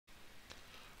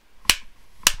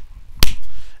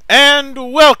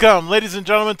And welcome, ladies and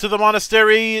gentlemen, to the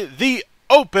monastery, the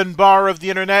open bar of the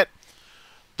internet,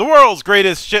 the world's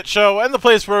greatest shit show, and the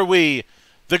place where we,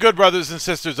 the good brothers and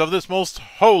sisters of this most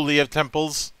holy of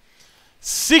temples,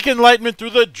 seek enlightenment through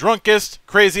the drunkest,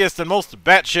 craziest, and most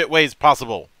batshit ways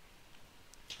possible.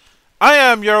 I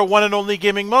am your one and only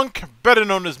gaming monk, better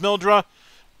known as Mildra,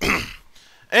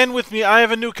 and with me I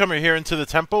have a newcomer here into the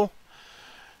temple,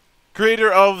 creator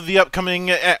of the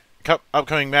upcoming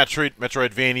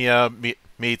Metroidvania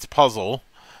meets puzzle,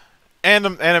 and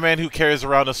a man who carries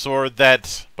around a sword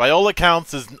that, by all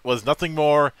accounts, was nothing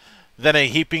more than a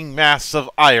heaping mass of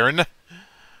iron.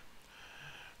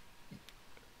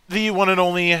 The one and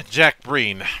only Jack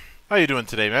Breen. How you doing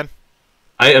today, man?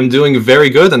 I am doing very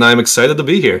good, and I'm excited to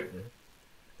be here.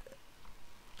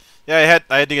 Yeah,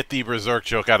 I had to get the Berserk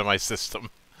joke out of my system.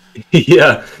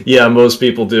 yeah, most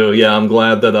people do. Yeah, I'm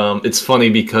glad that it's funny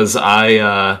because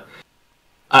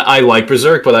I like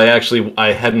Berserk, but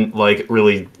I hadn't like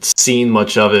really seen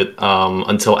much of it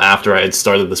until after I had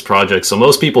started this project. So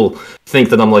most people think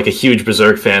that I'm like a huge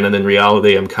Berserk fan, and in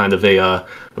reality, I'm kind of a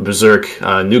Berserk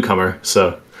newcomer.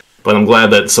 So, but I'm glad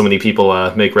that so many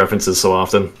people make references so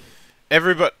often.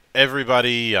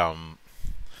 Everybody's a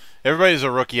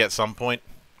rookie at some point.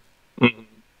 Mm-hmm.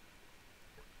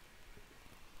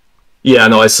 Yeah,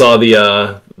 no, I saw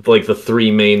the the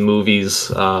three main movies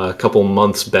a couple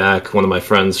months back. One of my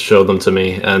friends showed them to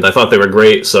me, and I thought they were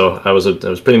great. So I was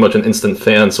pretty much an instant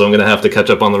fan. So I'm gonna have to catch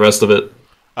up on the rest of it.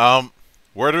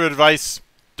 Word of advice: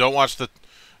 do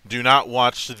not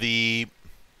watch the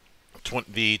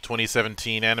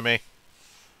 2017 anime.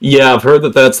 Yeah, I've heard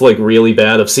that that's like really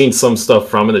bad. I've seen some stuff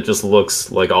from it. It just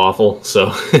looks like awful.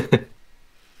 So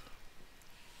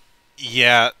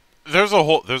yeah. There's a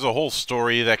whole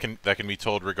story that can be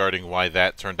told regarding why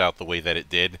that turned out the way that it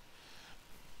did.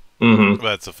 Mm-hmm.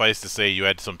 But suffice to say, you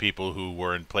had some people who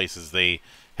were in places they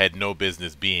had no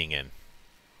business being in.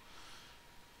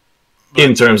 But,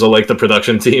 in terms of like the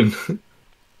production team.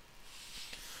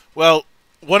 Well,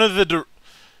 one of the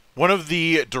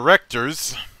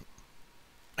directors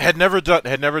had never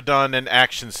done an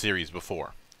action series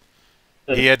before.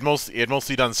 He had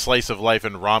mostly done slice of life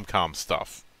and rom-com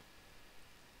stuff.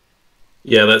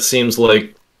 Yeah, that seems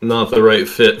like not the right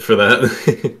fit for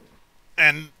that.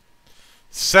 And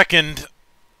second,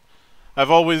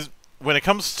 when it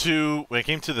came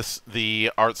to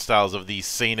the art styles of the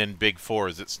seinen Big Four,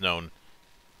 as it's known,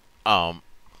 all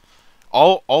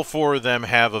four of them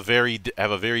have a very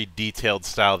detailed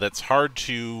style that's hard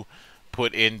to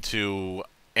put into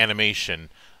animation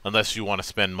unless you want to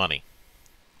spend money.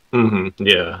 Mm-hmm.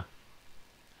 Yeah.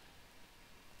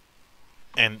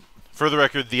 And for the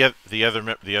record, the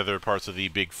other parts of the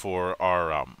Big Four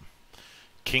are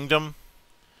Kingdom.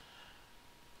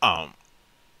 Jeez,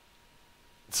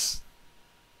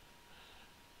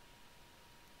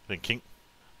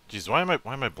 why am I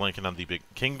blanking on the big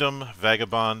Kingdom,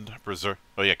 Vagabond, Berserk?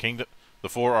 Oh yeah, Kingdom. The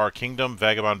four are Kingdom,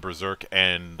 Vagabond, Berserk,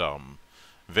 and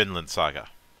Vinland Saga.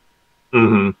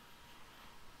 Mm-hmm.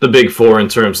 The Big Four in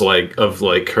terms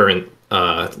of current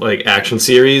action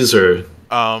series, or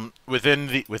with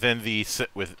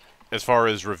as far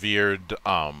as revered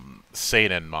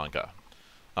seinen manga.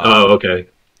 Oh, okay.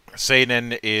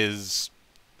 Seinen is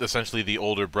essentially the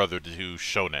older brother to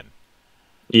shonen.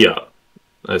 Yeah,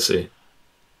 I see.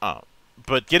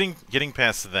 But getting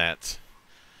past that,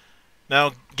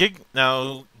 now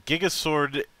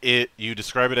Gigasword, you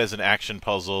describe it as an action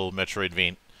puzzle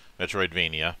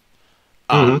Metroidvania.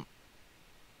 Mm-hmm.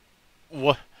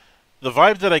 What the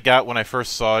vibe that I got when I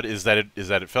first saw it is that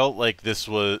it felt like this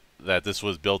was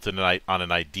built on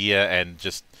an idea and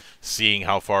just seeing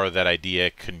how far that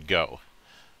idea can go.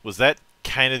 Was that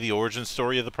kind of the origin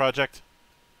story of the project?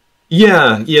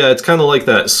 Yeah, it's kind of like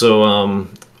that. So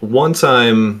one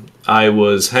time I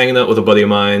was hanging out with a buddy of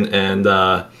mine, and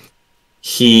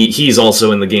he's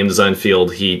also in the game design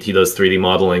field. He does 3D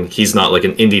modeling. He's not like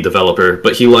an indie developer,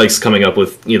 but he likes coming up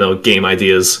with game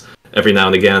ideas every now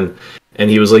and again. And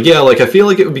he was like, yeah, like I feel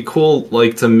like it would be cool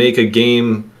like to make a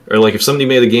game, or like if somebody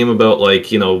made a game about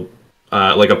like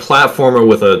like a platformer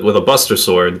with a Buster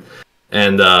Sword.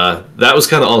 And that was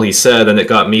kind of all he said, and it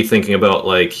got me thinking about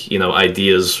like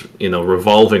ideas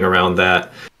revolving around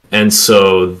that. And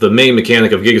so the main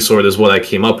mechanic of Gigasword is what I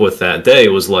came up with that day.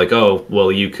 Was like, oh well,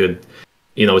 you could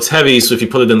it's heavy, so if you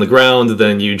put it in the ground,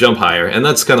 then you jump higher. And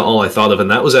that's kind of all I thought of,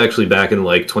 and that was actually back in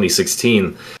like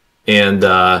 2016. And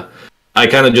I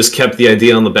kind of just kept the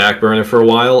idea on the back burner for a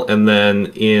while, and then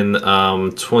in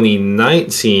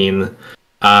 2019,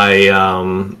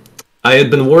 I I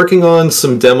had been working on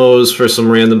some demos for some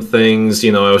random things.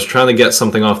 You know, I was trying to get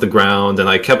something off the ground, and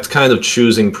I kept kind of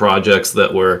choosing projects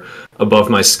that were above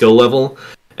my skill level.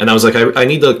 And I was like, I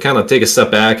need to kind of take a step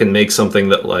back and make something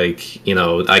that, like, you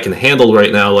know, I can handle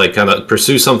right now, like, kind of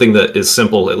pursue something that is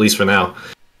simple, at least for now.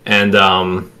 And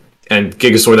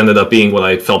Gigasword ended up being what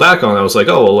I fell back on. I was like,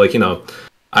 oh, well, like, you know,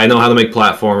 I know how to make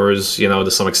platformers, you know,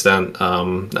 to some extent.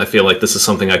 I feel like this is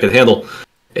something I could handle.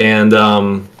 And,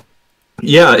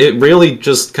 yeah, it really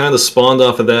just kind of spawned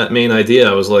off of that main idea.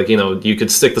 I was like, you know, you could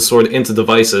stick the sword into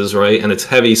devices, right? And it's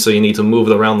heavy, so you need to move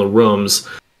it around the rooms.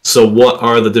 So what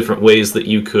are the different ways that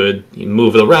you could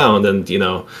move it around? And, you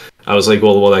know, I was like,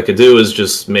 well, what I could do is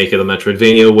just make it a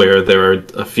Metroidvania where there are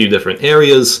a few different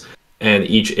areas, and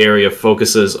each area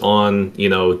focuses on, you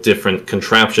know, different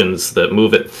contraptions that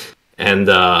move it. And,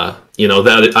 you know,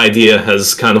 that idea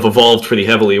has kind of evolved pretty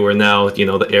heavily, where now, you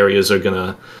know, the areas are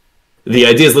gonna... The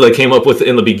ideas that I came up with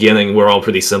in the beginning were all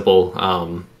pretty simple,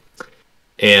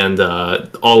 and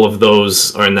all of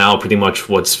those are now pretty much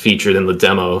what's featured in the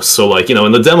demo. So, like, you know,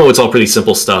 in the demo, it's all pretty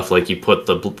simple stuff. Like, you put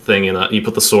the thing in you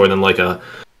put the sword in like an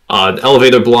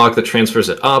elevator block that transfers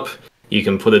it up. You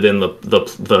can put it in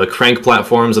the crank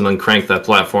platforms and then crank that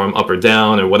platform up or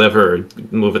down or whatever, or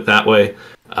move it that way.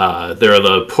 There are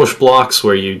the push blocks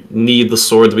where you need the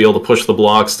sword to be able to push the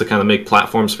blocks to kind of make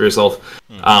platforms for yourself.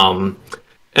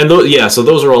 And yeah, so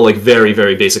those are all like very,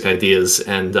 very basic ideas.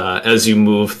 And as you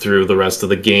move through the rest of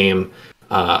the game,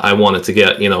 I want it to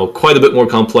get, you know, quite a bit more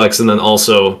complex. And then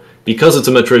also, because it's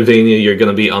a Metroidvania, you're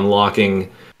going to be unlocking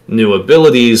new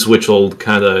abilities, which will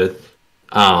kind of,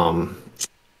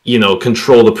 you know,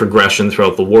 control the progression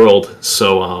throughout the world.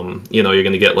 So, you know, you're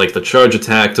going to get like the charge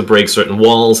attack to break certain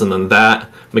walls, and then that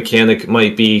mechanic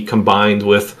might be combined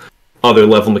with other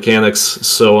level mechanics.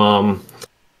 So,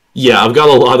 yeah, I've got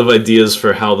a lot of ideas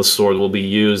for how the sword will be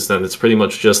used, and it's pretty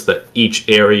much just that each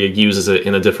area uses it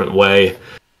in a different way,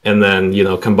 and then, you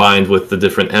know, combined with the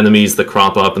different enemies that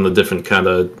crop up and the different kind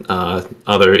of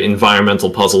other environmental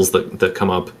puzzles that come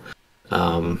up.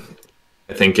 I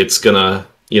think it's gonna,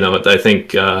 you know, I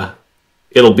think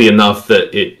it'll be enough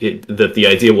that that the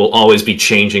idea will always be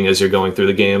changing as you're going through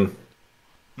the game.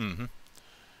 Mm-hmm.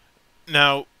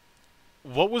 Now,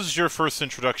 what was your first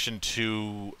introduction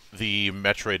to the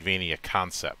Metroidvania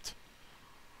concept?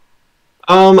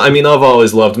 I mean, I've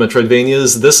always loved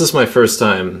Metroidvanias. This is my first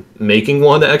time making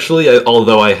one, actually,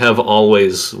 although I have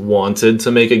always wanted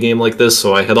to make a game like this,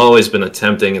 so I had always been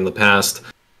attempting in the past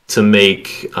to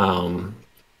make,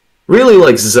 really,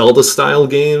 like, Zelda-style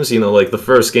games. You know, like, the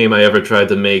first game I ever tried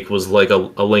to make was, like,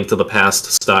 a Link to the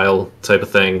Past style type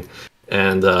of thing.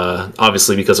 And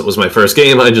obviously, because it was my first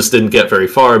game, I just didn't get very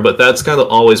far, but that's kind of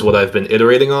always what I've been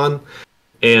iterating on.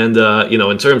 And, you know,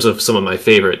 in terms of some of my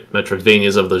favorite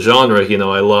Metroidvanias of the genre, you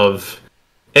know, I love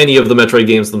any of the Metroid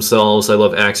games themselves. I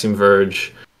love Axiom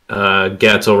Verge,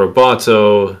 Gato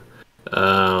Roboto,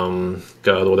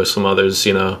 God, what are some others,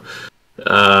 you know?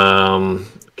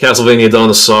 Castlevania Dawn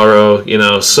of Sorrow, you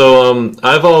know. So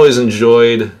I've always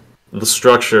enjoyed the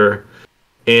structure,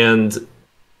 and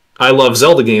I love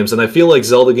Zelda games, and I feel like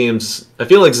Zelda and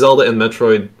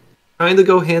Metroid kind of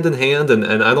go hand in hand, and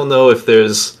I don't know if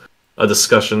there's a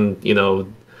discussion, you know,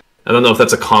 I don't know if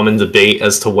that's a common debate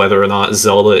as to whether or not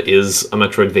Zelda is a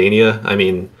Metroidvania. I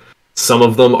mean, some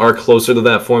of them are closer to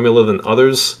that formula than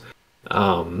others.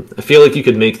 I feel like you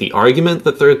could make the argument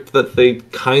that they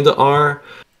kind of are,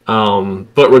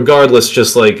 but regardless,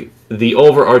 just like the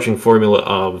overarching formula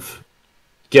of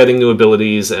getting new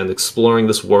abilities and exploring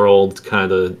this world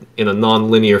kind of in a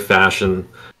non-linear fashion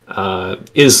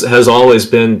has always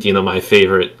been, you know, my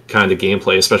favorite kind of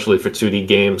gameplay, especially for 2D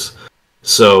games.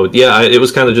 So yeah, it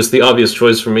was kind of just the obvious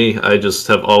choice for me. I just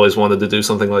have always wanted to do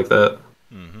something like that.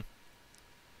 Mm-hmm.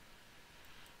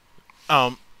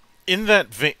 In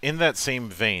that same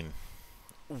vein,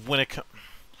 when it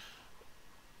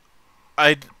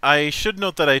I should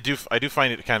note that I do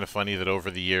find it kind of funny that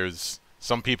over the years,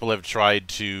 some people have tried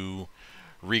to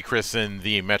rechristen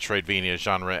the Metroidvania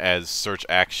genre as search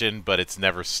action, but it's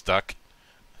never stuck.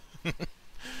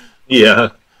 Yeah.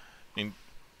 I mean,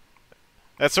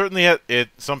 that certainly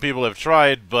some people have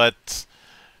tried, but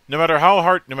no matter how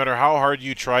hard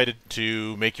you try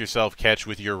to make yourself catch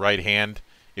with your right hand,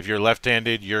 if you're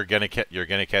left-handed, you're gonna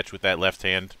catch with that left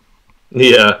hand.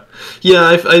 Yeah,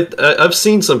 I've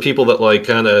seen some people that like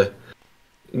kind of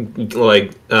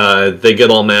like they get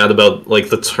all mad about like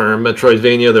the term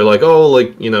Metroidvania. They're like, oh,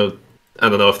 like, you know, I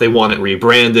don't know if they want it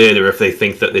rebranded or if they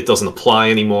think that it doesn't apply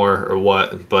anymore or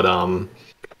what. But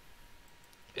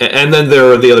and then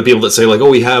there are the other people that say like, oh,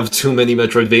 we have too many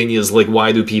Metroidvanias. Like,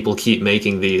 why do people keep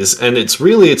making these? And it's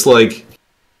like,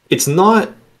 it's not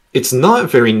it's not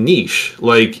very niche.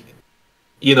 Like,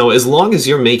 you know, as long as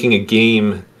you're making a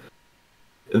game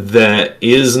that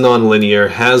is non-linear,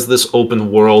 has this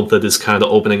open world that is kind of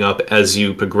opening up as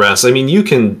you progress. I mean, you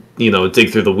can, you know,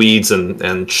 dig through the weeds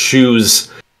and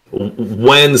choose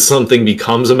when something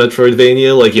becomes a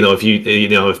Metroidvania. Like, you know,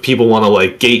 if people want to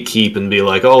like gatekeep and be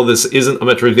like, oh, this isn't a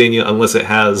Metroidvania unless it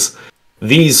has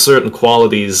these certain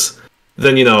qualities,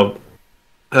 then, you know,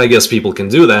 I guess people can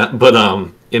do that. But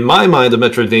in my mind, a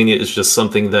Metroidvania is just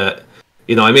something that,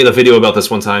 you know, I made a video about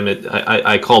this one time.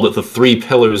 I called it the 3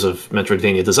 pillars of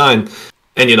Metroidvania design.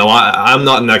 And, you know, I'm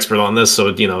not an expert on this, so,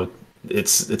 you know,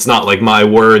 it's not like my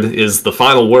word is the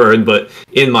final word, but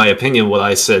in my opinion, what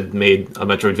I said made a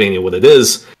Metroidvania what it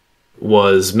is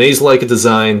was maze-like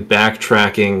design,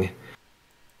 backtracking,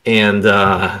 and,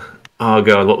 oh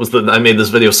god, what was I made this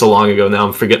video so long ago, now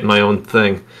I'm forgetting my own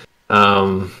thing.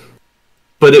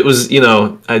 But it was, you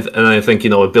know, I think,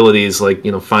 you know, abilities, like,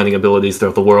 you know, finding abilities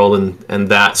throughout the world, and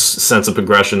that sense of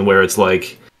progression where it's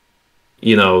like,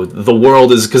 you know, the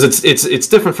world is, because it's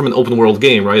different from an open world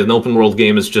game, right? An open world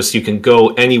game is just you can go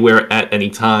anywhere at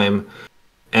any time,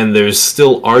 and there's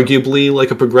still arguably like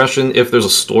a progression if there's a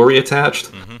story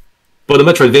attached. Mm-hmm. But a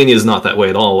Metroidvania is not that way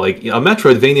at all. Like, a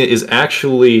Metroidvania is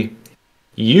actually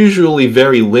usually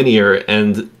very linear,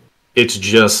 and it's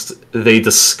just they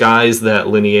disguise that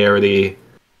linearity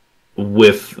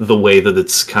with the way that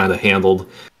it's kind of handled.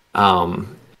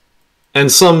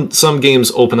 And some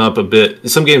games open up a bit.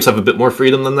 Some games have a bit more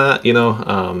freedom than that, you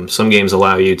know. Some games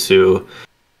allow you to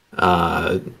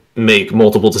make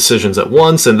multiple decisions at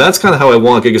once, and that's kind of how I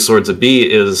want Gigasword to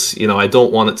be. Is, you know, I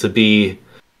don't want it to be.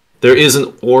 There is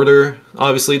an order,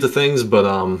 obviously, to things, but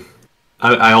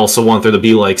I also want there to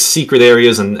be like secret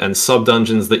areas and sub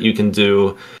dungeons that you can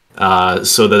do.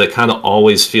 So that it kind of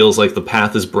always feels like the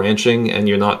path is branching and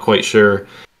you're not quite sure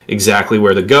exactly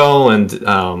where to go, and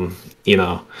you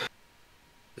know,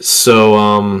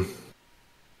 so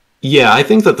yeah, I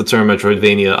think that the term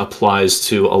Metroidvania applies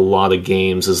to a lot of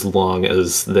games as long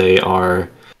as they are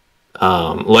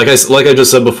like I just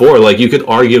said before, like you could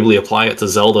arguably apply it to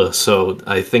Zelda. So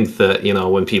I think that, you know,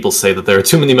 when people say that there are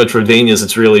too many Metroidvanias,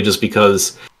 it's really just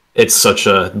because it's such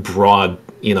a broad,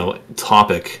 you know,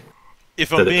 topic.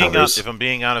 If I'm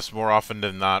being honest, more often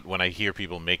than not, when I hear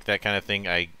people make that kind of thing,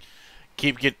 I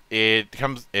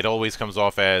it always comes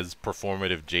off as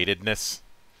performative jadedness.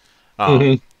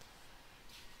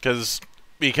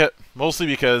 Mostly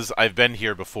because I've been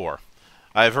here before.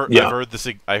 I heard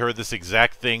this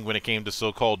exact thing when it came to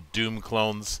so-called Doom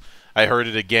clones. I heard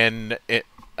it again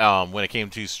when it came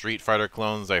to Street Fighter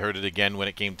clones. I heard it again when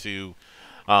it came to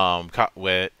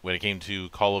when it came to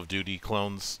Call of Duty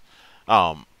clones.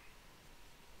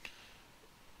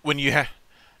 When you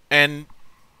and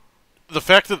the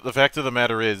fact of the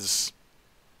matter is,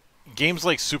 games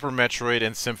like Super Metroid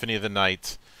and Symphony of the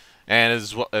Night, and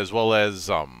as well as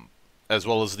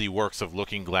the works of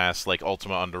Looking Glass like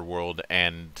Ultima Underworld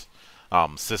and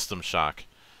System Shock,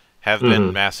 have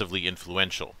been massively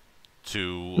influential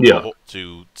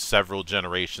to several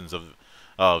generations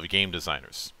of game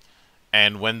designers.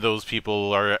 And when those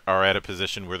people are at a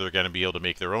position where they're going to be able to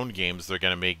make their own games, they're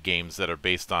going to make games that are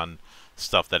based on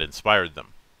stuff that inspired them.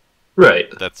 Right.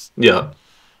 That's yeah.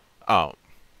 I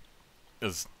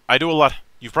do a lot.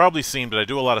 You've probably seen, but I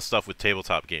do a lot of stuff with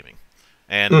tabletop gaming,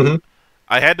 and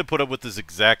I had to put up with this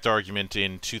exact argument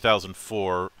in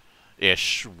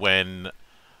 2004-ish when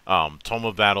Tome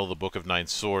of Battle: The Book of Nine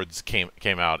Swords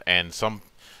came out, and some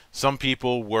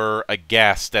people were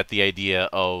aghast at the idea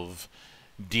of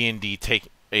D&D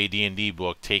D&D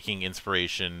book taking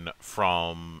inspiration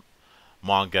from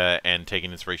manga and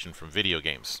taking inspiration from video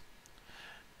games.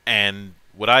 And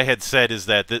what I had said is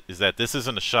that this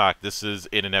isn't a shock. This is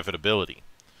an inevitability.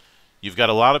 You've got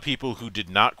a lot of people who did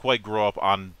not quite grow up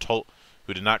on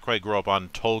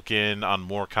Tolkien, on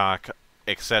Moorcock,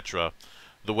 etc.,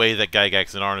 the way that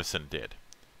Gygax and Arneson did.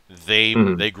 They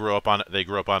grew up on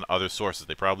other sources.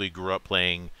 They probably grew up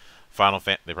playing Final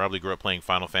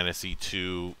Fantasy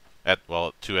 2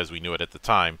 2 as we knew it at the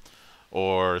time,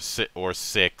 or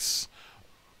 6,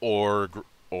 or grew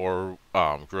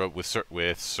up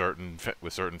with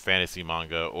certain fantasy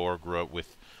manga, or grew up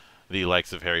with the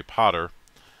likes of Harry Potter,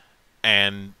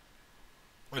 and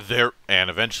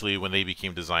eventually when they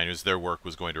became designers, their work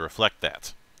was going to reflect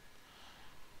that.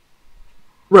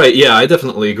 Right. Yeah, I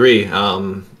definitely agree.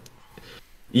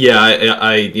 Yeah,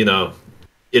 I you know,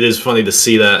 it is funny to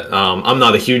see that. I'm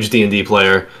not a huge D&D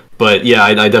player, but yeah,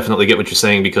 I definitely get what you're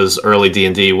saying, because early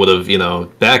D&D would have, you know,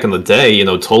 back in the day, you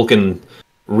know, Tolkien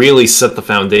really set the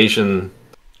foundation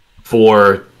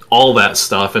for all that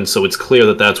stuff, and so it's clear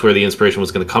that that's where the inspiration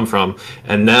was going to come from.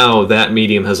 And now that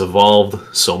medium has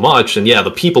evolved so much, and yeah, the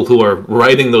people who are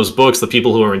writing those books, the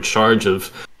people who are in charge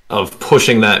of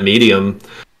pushing that medium,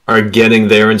 are getting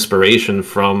their inspiration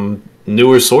from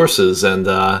newer sources, and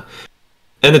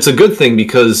it's a good thing,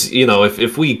 because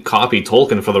if we copy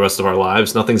Tolkien for the rest of our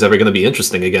lives, nothing's ever going to be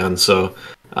interesting again. So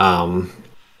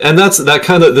and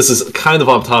this is kind of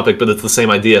off topic, but it's the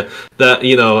same idea that,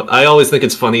 I always think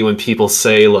it's funny when people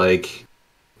say, like,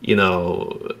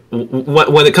 when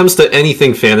it comes to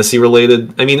anything fantasy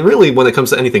related, I mean, really when it comes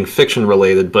to anything fiction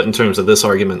related, but in terms of this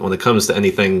argument, when it comes to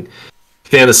anything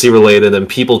fantasy related and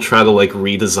people try to like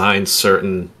redesign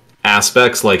certain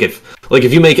aspects, like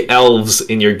if you make elves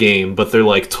in your game, but they're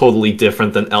like totally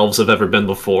different than elves have ever been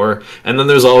before, and then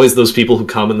there's always those people who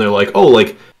come and they're like, oh,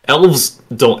 like elves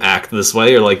don't act this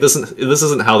way, or like this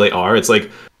isn't how they are. It's like,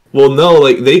 well, no,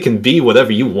 like they can be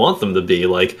whatever you want them to be.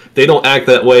 Like they don't act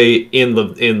that way in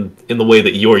the way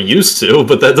that you're used to,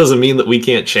 but that doesn't mean that we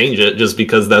can't change it just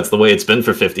because that's the way it's been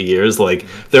for 50 years. Like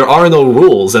there are no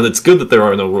rules, and it's good that there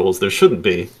are no rules. There shouldn't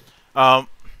be.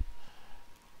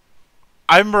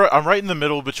 I'm right in the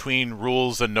middle between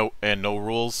rules and no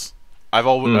rules. I've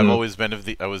always been of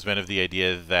the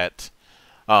idea that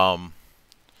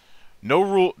no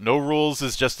rules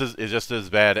is just as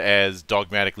bad as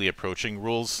dogmatically approaching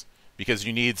rules, because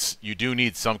you do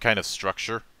need some kind of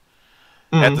structure.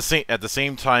 At the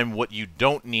same time, what you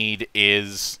don't need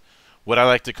is what I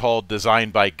like to call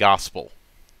design by gospel.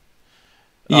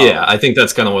 Yeah, I think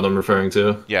that's kind of what I'm referring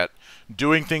to. Yeah,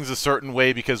 doing things a certain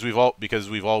way because we've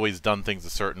always done things a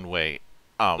certain way.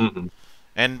 And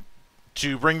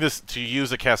to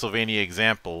use a Castlevania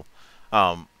example,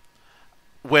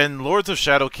 when Lords of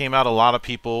Shadow came out, a lot of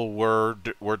people were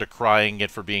decrying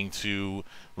it for being too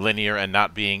linear and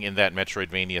not being in that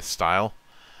Metroidvania style.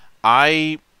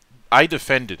 I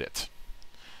defended it,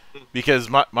 because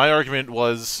my argument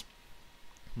was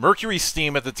Mercury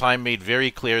Steam at the time made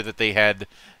very clear that they had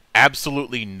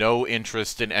absolutely no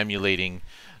interest in emulating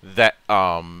that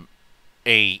a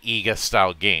EGA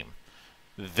style game.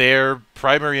 Their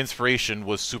primary inspiration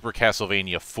was Super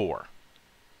Castlevania 4.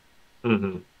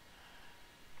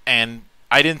 And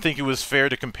I didn't think it was fair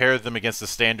to compare them against the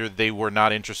standard they were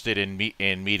not interested in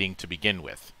meeting to begin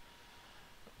with.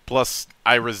 Plus,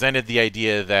 I resented the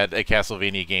idea that a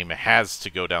Castlevania game has to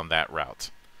go down that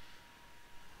route.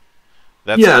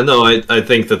 I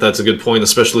think that's a good point,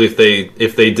 especially if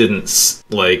they didn't,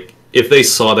 like, if they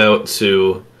sought out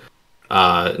to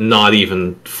not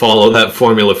even follow that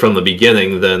formula from the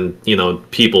beginning, then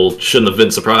people shouldn't have been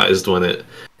surprised when it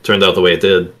turned out the way it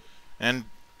did. And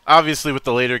obviously, with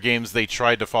the later games, they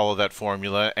tried to follow that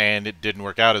formula, and it didn't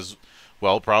work out as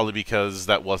well, probably because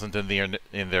that wasn't in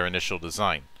their initial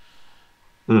design.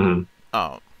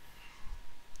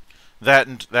 That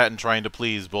and trying to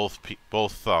please both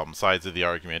sides of the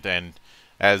argument, and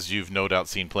as you've no doubt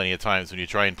seen plenty of times, when you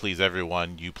try and please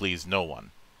everyone, you please no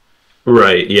one.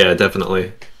 Right? Yeah,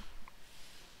 definitely.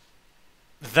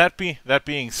 That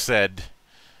being said,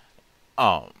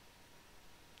 when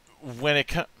it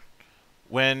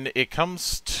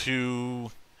comes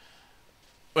to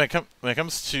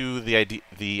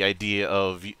the idea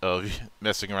of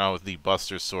messing around with the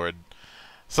Buster Sword,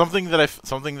 something that I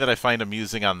find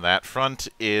amusing on that front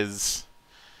is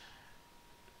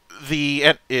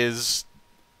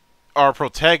our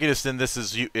protagonist in this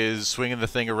is swinging the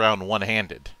thing around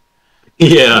one-handed.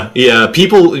 Yeah.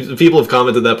 People have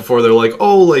commented that before. They're like,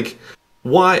 oh, like,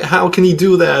 why? How can he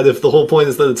do that if the whole point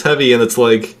is that it's heavy? And it's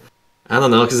like, I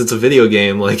don't know, because it's a video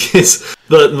game. Like, it's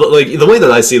the way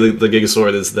that I see the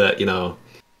Gigasword is that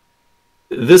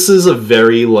this is a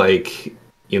very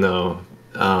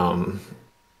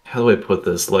how do I put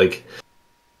this? Like,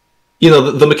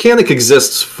 the mechanic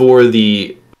exists for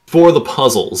the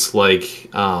puzzles. Like,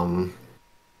 so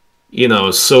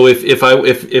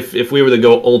if we were to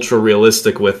go ultra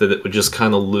realistic with it, it would just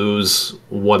kind of lose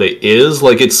what it is.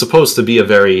 Like, it's supposed to be a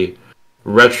very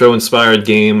retro-inspired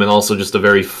game, and also just a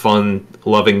very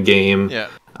fun-loving game. Yeah.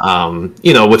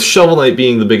 With Shovel Knight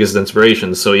being the biggest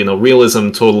inspiration, so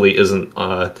realism totally isn't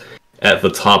at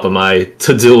the top of my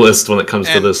to-do list when it comes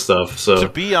to this stuff. So, to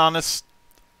be honest,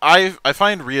 I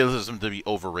find realism to be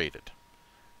overrated.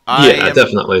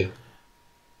 Definitely.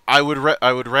 I'd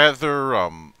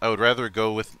rather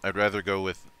go with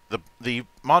the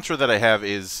mantra that I have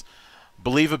is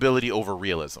believability over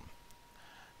realism.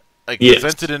 Like,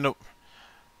 presented in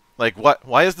like, what?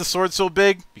 Why is the sword so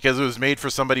big? Because it was made for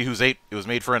somebody who's 8. It was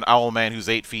made for an owl man who's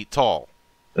 8 feet tall.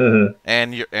 And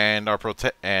our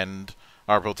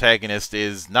protagonist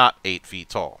is not 8 feet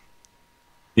tall.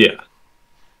 Yeah.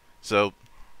 So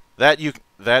that you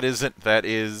that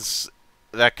is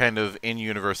that kind of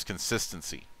in-universe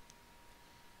consistency.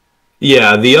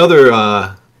 Yeah, the other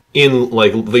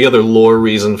the other lore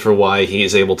reason for why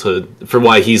he's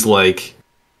like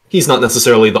he's not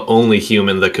necessarily the only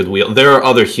human that could wield. There are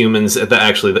other humans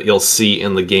that you'll see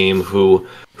in the game who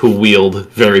wield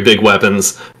very big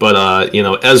weapons, but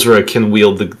Ezra can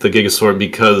wield the Gigasword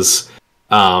because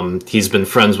he's been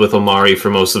friends with Omari for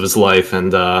most of his life,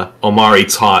 and Omari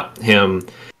taught him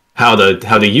how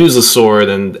to use the sword,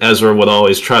 and Ezra would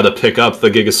always try to pick up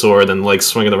the Gigasword and like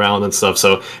swing it around and stuff.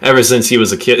 So ever since he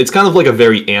was a kid, it's kind of like a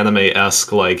very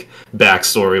anime-esque like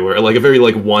backstory, where like a very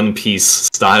like One Piece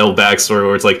style backstory,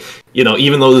 where it's like,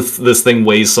 even though this thing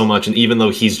weighs so much, and even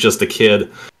though he's just a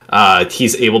kid,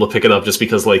 he's able to pick it up just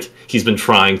because like he's been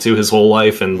trying to his whole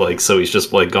life, and like so he's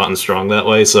just like gotten strong that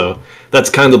way. So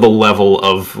that's kind of the level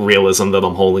of realism that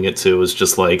I'm holding it to, is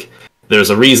just like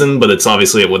there's a reason, but it's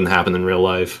obviously it wouldn't happen in real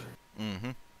life. Mm-hmm.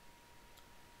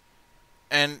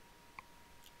 And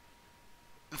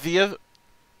the other,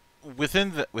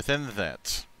 within that,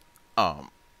 I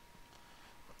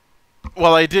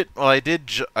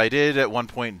did at one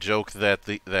point joke that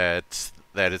it's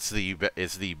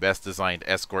the best designed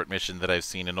escort mission that I've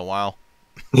seen in a while.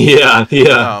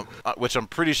 Yeah. Which I'm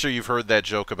pretty sure you've heard that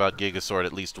joke about Gigasword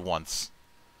at least once.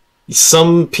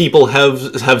 Some people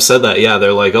have said that. Yeah,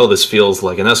 they're like, oh, this feels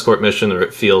like an escort mission, or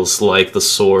it feels like the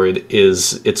sword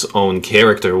is its own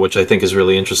character, which I think is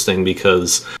really interesting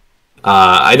because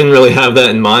I didn't really have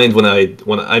that in mind when I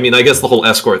mean, I guess the whole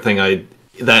escort thing,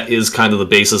 that is kind of the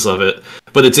basis of it.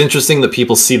 But it's interesting that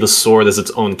people see the sword as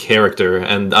its own character,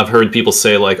 and I've heard people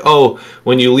say like, oh,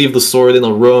 when you leave the sword in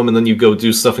a room and then you go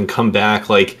do stuff and come back,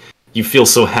 like, you feel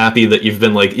so happy that you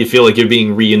feel like you're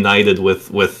being reunited with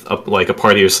a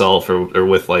part of yourself, or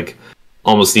with like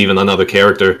almost even another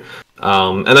character.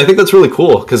 And I think that's really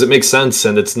cool because it makes sense,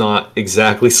 and it's not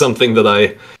exactly something that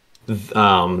I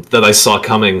saw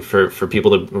coming for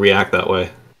people to react that way.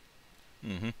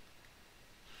 Mm-hmm.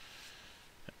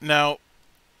 Now,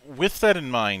 with that in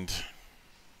mind,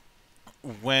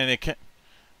 when it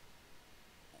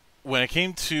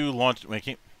came to launch,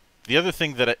 the other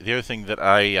thing that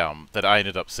I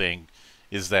ended up saying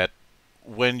is that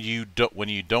when you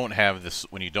don't have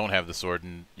the sword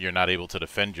and you're not able to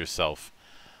defend yourself,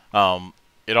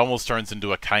 it almost turns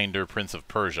into a kinder Prince of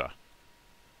Persia.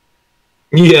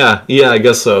 Yeah, I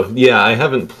guess so. Yeah, I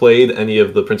haven't played any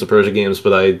of the Prince of Persia games,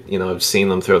 but I've seen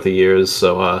them throughout the years.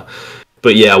 So,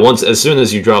 but yeah, as soon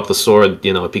as you drop the sword,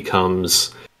 it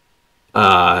becomes,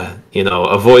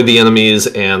 avoid the enemies,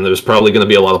 and there's probably going to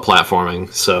be a lot of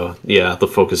platforming. So yeah, the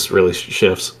focus really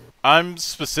shifts. I'm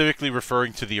specifically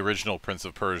referring to the original Prince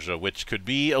of Persia, which could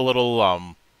be a little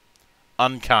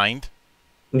unkind.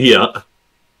 Yeah.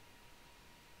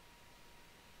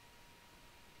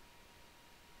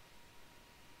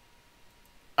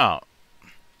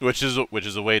 Which is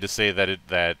a way to say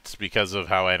that's because of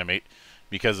how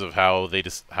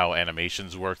how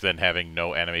animations work, then having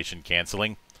no animation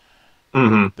canceling.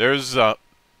 Mm-hmm. There's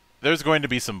going to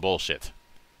be some bullshit.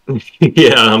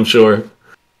 Yeah, I'm sure.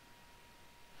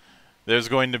 There's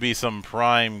going to be some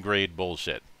prime grade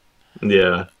bullshit.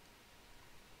 Yeah.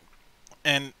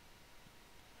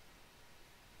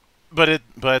 But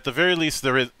at the very least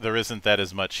there isn't that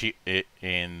as much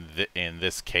in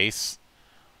this case.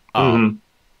 Mm-hmm.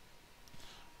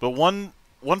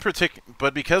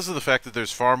 But because of the fact that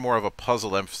there's far more of a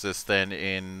puzzle emphasis than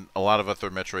in a lot of other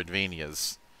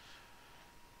Metroidvanias,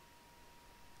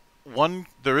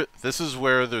 this is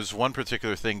where there's one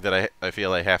particular thing that I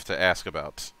feel I have to ask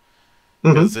about,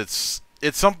 because it's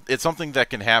something that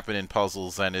can happen in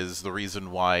puzzles, and is the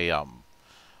reason why a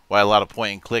lot of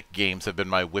point and click games have been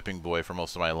my whipping boy for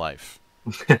most of my life.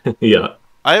 Yeah.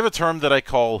 I have a term that I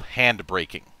call hand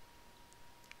braking.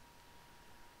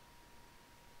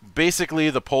 Basically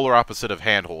the polar opposite of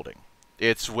hand holding.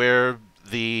 It's where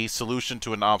the solution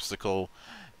to an obstacle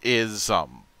is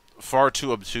far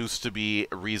too obtuse to be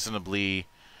reasonably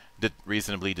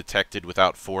detected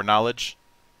without foreknowledge.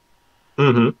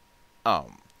 Mm-hmm.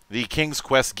 The King's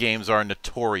Quest games are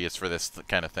notorious for this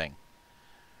kind of thing.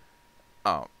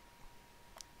 I'd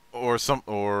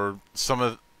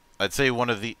say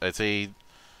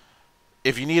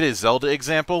if you need a Zelda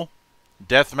example,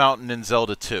 Death Mountain and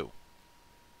Zelda 2.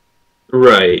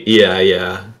 Right.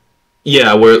 Yeah.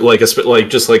 Where just like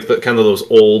the kind of those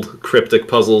old cryptic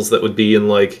puzzles that would be in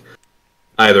like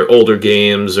either older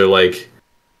games, or like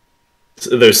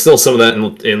there's still some of that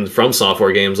in From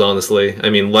Software games. Honestly, I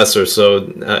mean, lesser so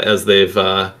as they've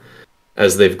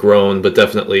grown, but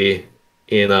definitely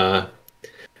in I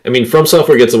mean, From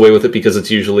Software gets away with it because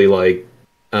it's usually like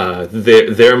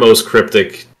their most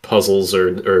cryptic puzzles or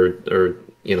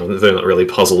you know, they're not really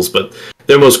puzzles, but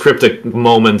their most cryptic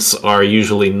moments are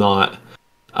usually not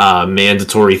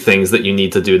mandatory things that you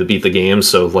need to do to beat the game.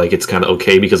 So like it's kind of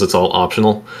okay because it's all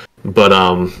optional. But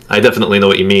I definitely know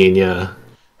what you mean. Yeah.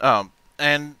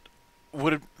 And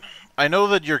would it, I know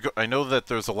that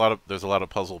there's a lot of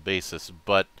puzzle basis,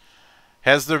 but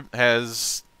has there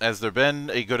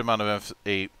been a good amount of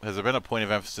has there been a point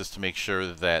of emphasis to make sure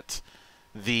that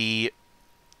the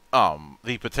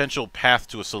potential path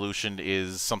to a solution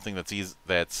is something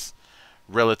that's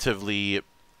relatively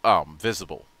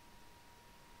visible?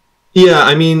 Yeah,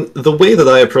 I mean, the way that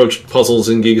I approach puzzles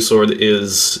in Gigasword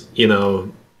is, you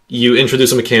know, you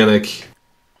introduce a mechanic,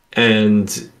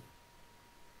 and,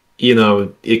 you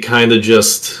know, it kind of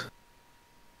just...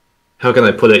 How can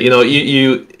I put it? You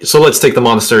know, so let's take the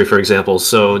monastery, for example.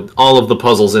 So all of the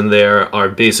puzzles in there are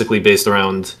basically based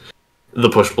around the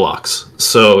push blocks.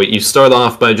 So you start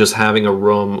off by just having a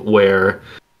room where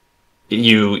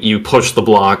you push the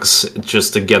blocks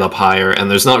just to get up higher, and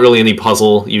there's not really any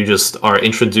puzzle. You just are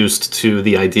introduced to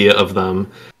the idea of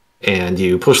them, and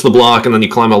you push the block, and then you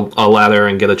climb a ladder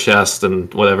and get a chest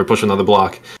and whatever, push another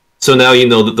block. So now you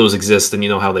know that those exist and you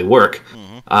know how they work.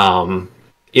 Mm-hmm.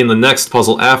 In the next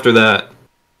puzzle after that,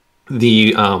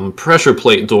 the pressure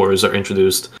plate doors are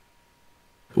introduced,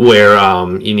 where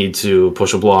you need to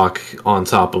push a block on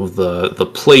top of the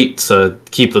plate to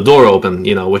keep the door open,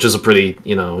 you know, which is a pretty,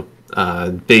 you know,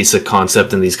 basic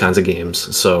concept in these kinds of games.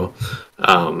 So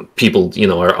people, you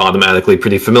know, are automatically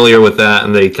pretty familiar with that,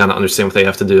 and they kind of understand what they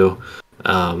have to do.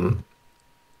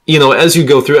 You know, as you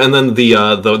go through, and then the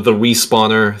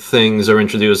respawner things are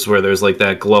introduced, where there's like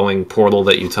that glowing portal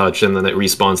that you touch, and then it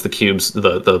respawns the cubes,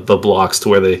 the blocks to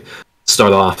where they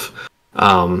start off.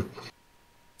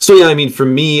 So yeah, I mean, for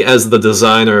me as the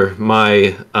designer,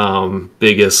 my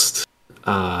biggest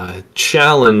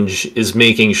challenge is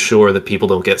making sure that people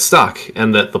don't get stuck,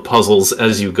 and that the puzzles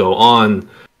as you go on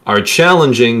are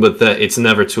challenging, but that it's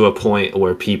never to a point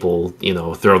where people, you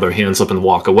know, throw their hands up and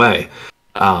walk away.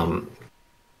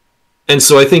 And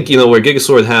so I think, you know, where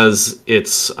Gigasword has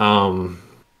its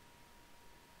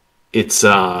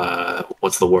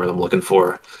what's the word I'm looking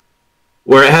for?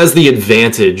 Where it has the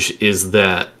advantage is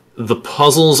that the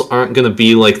puzzles aren't going to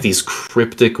be like these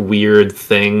cryptic, weird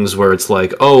things where it's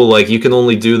like, oh, like you can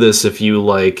only do this if you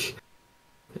like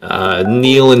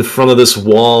kneel in front of this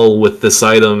wall with this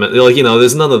item. Like, you know,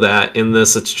 there's none of that in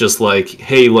this. It's just like,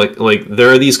 hey, like there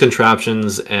are these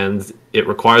contraptions, and it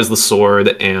requires the sword,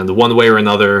 and one way or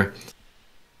another,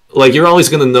 like, you're always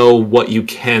going to know what you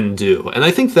can do. And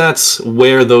I think that's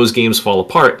where those games fall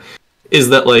apart, is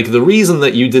that, like, the reason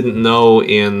that you didn't know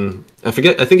in... I think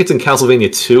it's in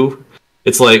Castlevania 2.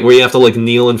 It's, like, where you have to, like,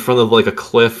 kneel in front of, like, a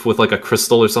cliff with, like, a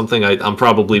crystal or something. I'm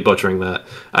probably butchering that.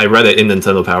 I read it in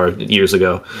Nintendo Power years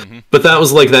ago. Mm-hmm. But that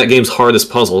was, like, that game's hardest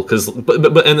puzzle.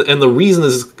 And the reason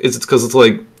is it's because it's,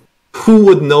 like, who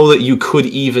would know that you could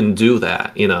even do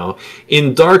that, you know?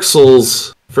 In Dark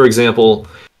Souls, for example...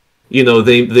 You know,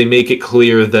 they make it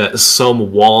clear that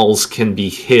some walls can be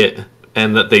hit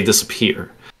and that they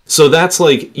disappear. So that's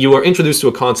like, you are introduced to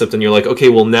a concept and you're like, okay,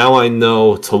 well now I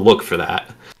know to look for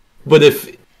that. But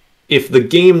if the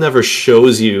game never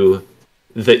shows you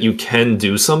that you can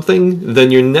do something,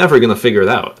 then you're never going to figure it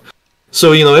out.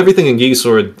 So, you know, everything in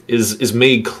Gigasword is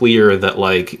made clear that,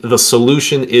 like, the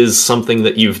solution is something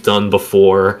that you've done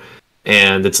before,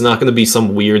 and it's not going to be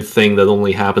some weird thing that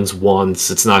only happens once.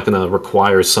 It's not going to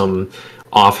require some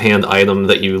offhand item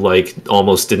that you, like,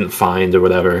 almost didn't find or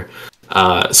whatever.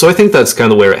 So I think that's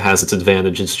kind of where it has its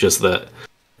advantage. It's just that,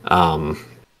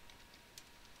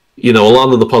 you know, a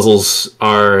lot of the puzzles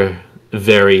are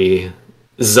very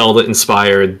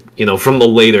Zelda-inspired, you know, from the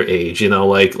later age, you know,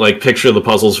 like picture the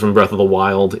puzzles from Breath of the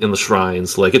Wild in the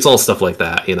shrines. Like, it's all stuff like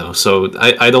that, you know. So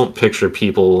I don't picture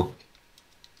people...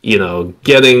 you know,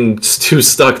 getting too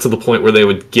stuck to the point where they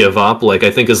would give up. Like, I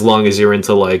think as long as you're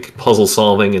into, like, puzzle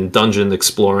solving and dungeon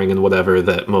exploring and whatever,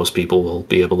 that most people will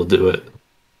be able to do it.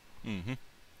 Mm-hmm.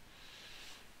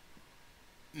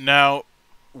 Now,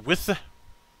 with the...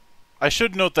 I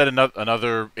should note that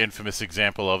another infamous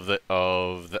example of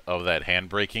that hand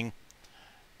braking,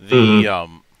 the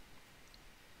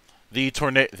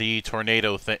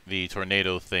tornado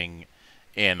thing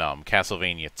in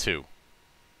Castlevania 2.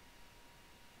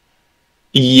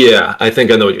 Yeah, I think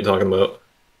I know what you're talking about.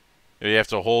 You have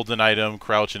to hold an item,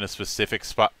 crouch in a specific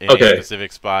spot,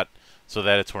 so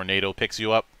that a tornado picks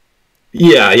you up.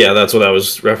 Yeah, that's what I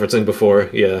was referencing before.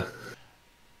 Yeah.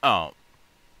 Oh.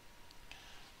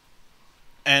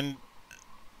 And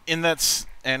within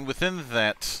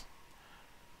that,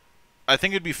 I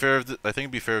think it'd be fair. I think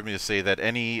it'd be fair of me to say that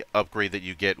any upgrade that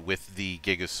you get with the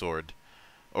Gigasword,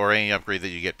 or any upgrade that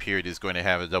you get, period, is going to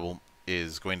have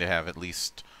at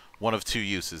least one of two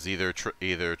uses: either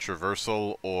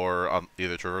traversal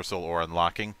or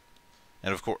unlocking,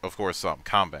 and of course,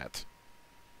 combat.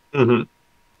 Mm-hmm.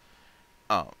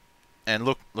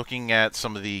 And looking at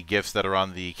some of the gifts that are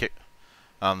on the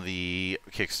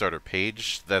Kickstarter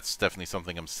page, that's definitely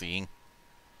something I'm seeing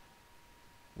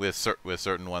with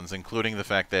certain ones, including the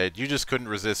fact that you just couldn't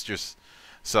resist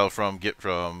yourself from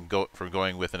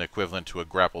going with an equivalent to a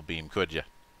grapple beam, could you?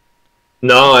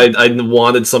 No, I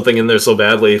wanted something in there so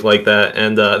badly like that,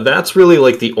 and that's really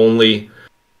like the only.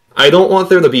 I don't want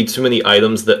there to be too many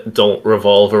items that don't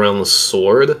revolve around the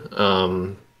sword,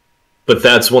 but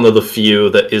that's one of the few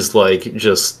that is like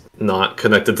just not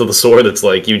connected to the sword. It's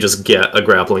like you just get a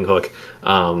grappling hook,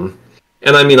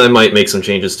 and I mean I might make some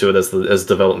changes to it as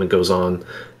development goes on,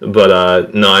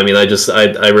 but no, I mean I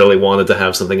really wanted to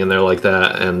have something in there like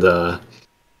that, and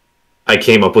I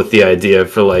came up with the idea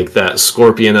for like that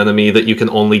scorpion enemy that you can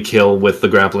only kill with the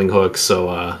grappling hook, so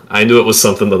I knew it was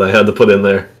something that I had to put in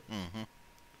there. Mm-hmm.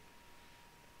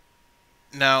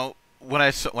 Now, when I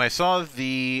saw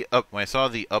the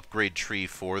upgrade tree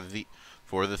for the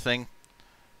thing,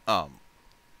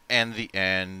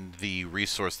 and the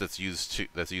resource that's used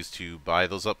to buy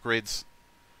those upgrades,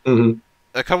 Mm-hmm.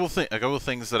 a couple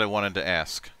things that I wanted to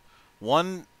ask.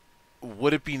 One,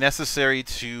 would it be necessary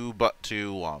to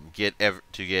get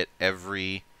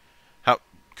every, how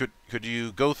could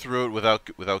you go through it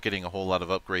without getting a whole lot of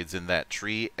upgrades in that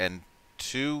tree? And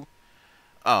two,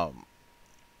 how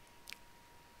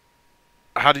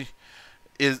do you,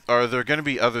 are there going to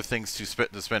be other things to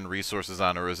spend resources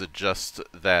on, or is it just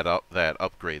that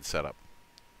upgrade setup?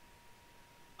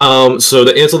 So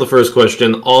to answer the first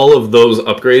question, all of those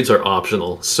upgrades are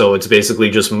optional. So it's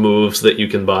basically just moves that you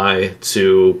can buy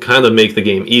to kind of make the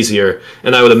game easier.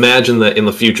 And I would imagine that in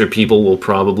the future, people will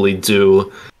probably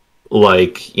do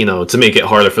like, to make it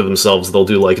harder for themselves, they'll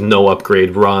do like no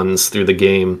upgrade runs through the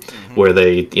game where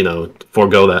they,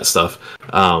 forego that stuff.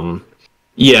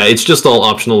 Yeah, it's just all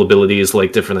optional abilities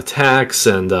like different attacks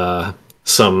and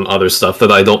some other stuff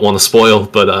that I don't want to spoil.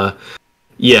 But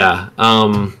yeah.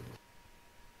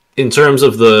 In terms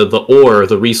of the ore,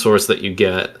 the resource that you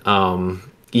get,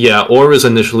 yeah, ore is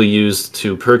initially used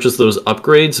to purchase those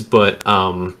upgrades, but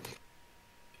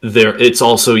it's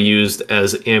also used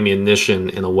as ammunition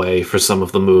in a way for some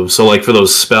of the moves. So, like for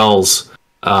those spells,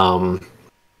 for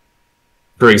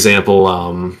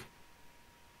example,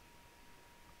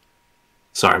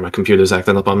 sorry, my computer's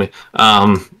acting up on me.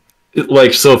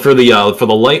 Like so for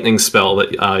the lightning spell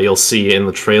that you'll see in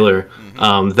the trailer,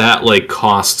 that like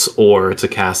costs ore to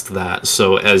cast that.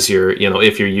 So as you're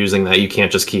if you're using that, you can't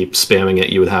just keep spamming it.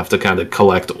 You would have to kind of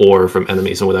collect ore from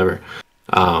enemies and whatever.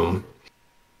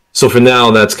 So for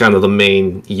now, that's kind of the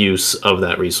main use of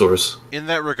that resource. In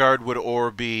that regard, would ore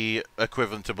be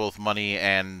equivalent to both money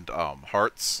and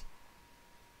hearts?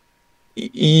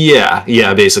 Yeah,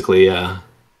 basically, yeah.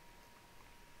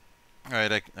 All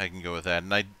right, I can go with that,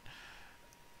 and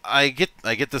I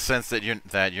get the sense that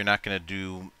you're not going to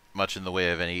do much in the way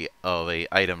of a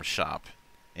item shop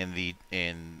in the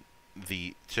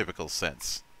typical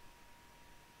sense.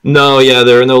 No, yeah,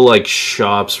 there are no like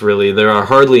shops really. There are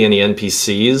hardly any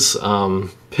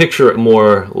NPCs. Picture it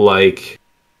more like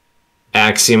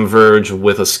Axiom Verge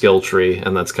with a skill tree,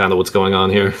 and that's kind of what's going on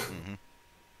here.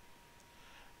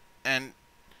 And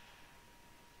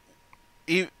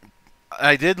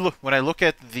I did look when I look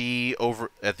at the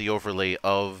overlay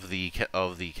of the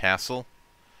castle.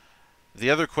 The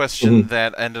other question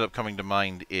that ended up coming to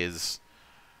mind is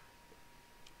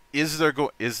there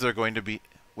going to be,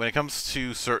 when it comes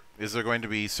to is there going to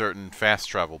be certain fast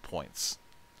travel points?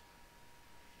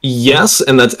 Yes,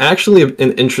 and that's actually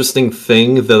an interesting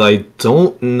thing that I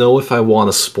don't know if I want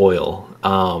to spoil.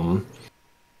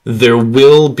 There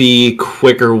will be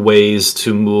quicker ways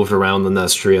to move around the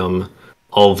Nestrium,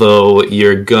 although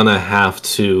you're gonna have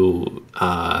to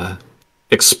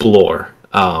explore.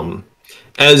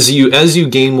 As you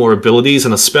gain more abilities,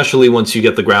 and especially once you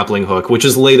get the grappling hook, which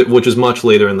is much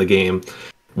later in the game,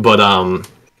 but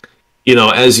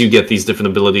as you get these different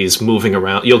abilities moving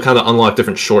around, you'll kind of unlock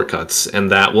different shortcuts,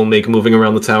 and that will make moving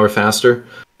around the tower faster,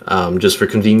 just for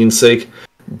convenience sake.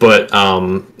 But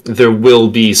there will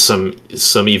be some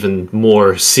even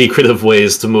more secretive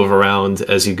ways to move around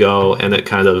as you go, and it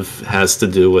kind of has to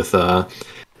do with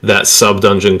that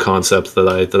sub-dungeon concept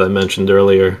that I mentioned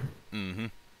earlier.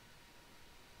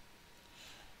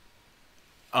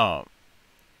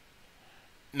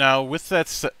 Now, with that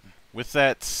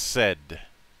said,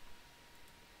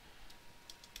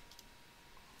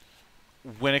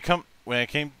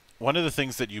 one of the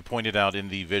things that you pointed out in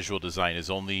the visual design is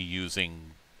only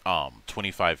using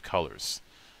 25 colors.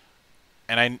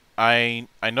 And I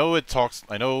know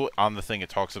I know on the thing it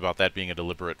talks about that being a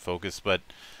deliberate focus, but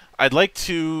I'd like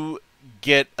to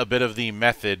get a bit of the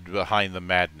method behind the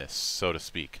madness, so to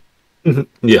speak.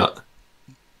 Yeah.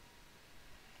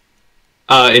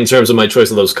 In terms of my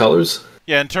choice of those colors?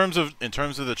 Yeah, in terms of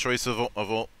the choice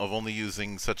of only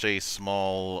using such a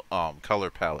small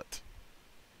color palette.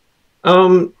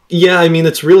 Yeah, I mean,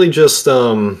 it's really just,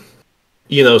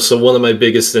 you know, so one of my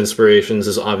biggest inspirations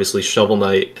is obviously Shovel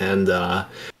Knight, and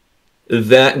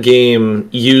that game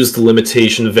used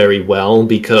limitation very well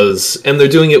because, and they're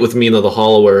doing it with Mina the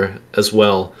Hollower as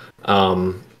well,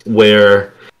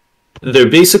 where they're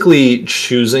basically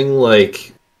choosing,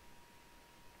 like,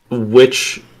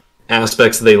 which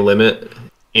aspects they limit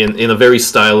in a very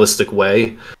stylistic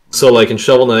way. So, like, in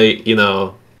Shovel Knight, you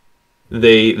know,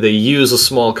 they use a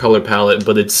small color palette,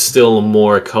 but it's still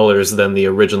more colors than the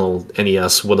original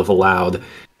NES would have allowed.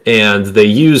 And they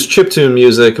use chiptune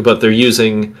music, but they're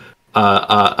using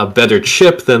a better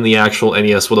chip than the actual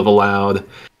NES would have allowed.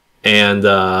 And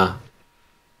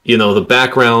you know, the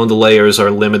background layers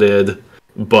are limited,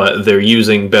 but they're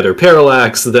using better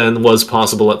parallax than was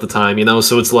possible at the time. You know,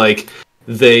 so it's like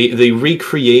they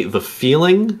recreate the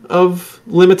feeling of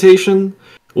limitation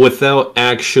without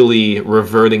actually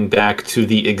reverting back to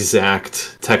the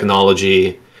exact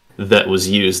technology that was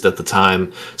used at the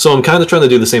time. So I'm kind of trying to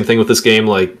do the same thing with this game,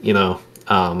 like, you know,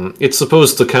 it's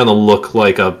supposed to kind of look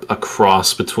like a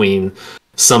cross between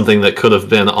something that could have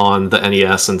been on the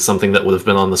NES and something that would have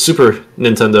been on the Super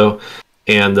Nintendo.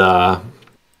 And,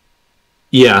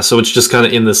 yeah, so it's just kind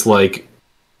of in this, like,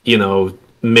 you know,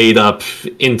 made-up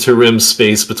interim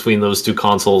space between those two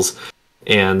consoles.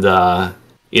 And,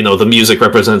 you know, the music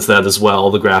represents that as well.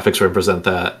 The graphics represent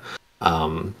that.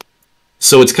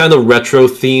 So it's kind of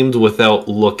retro-themed without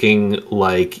looking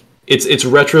like... It's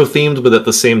retro-themed, but at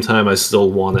the same time, I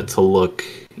still want it to look,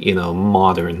 you know,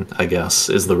 modern, I guess,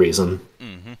 is the reason.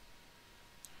 Mm-hmm.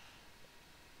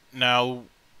 Now,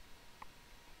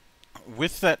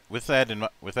 with that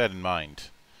in mind...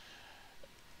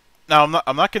 Now,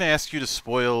 I'm not going to ask you to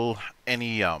spoil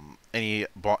any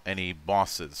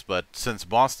bosses, but since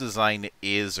boss design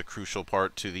is a crucial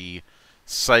part to the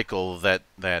cycle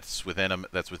that's within a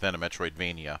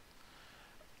Metroidvania,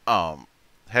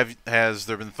 has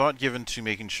there been thought given to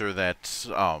making sure that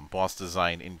boss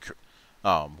design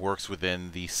works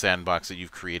within the sandbox that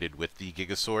you've created with the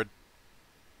Gigasword?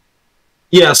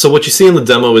 Yeah, so what you see in the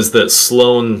demo is that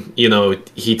Sloan, you know,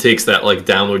 he takes that, like,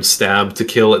 downward stab to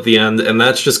kill at the end, and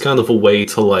that's just kind of a way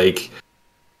to, like,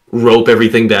 rope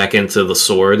everything back into the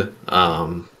sword.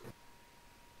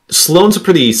 Sloan's a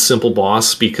pretty simple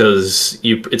boss because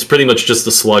it's pretty much just a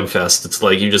slugfest. It's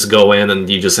like you just go in and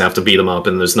you just have to beat him up,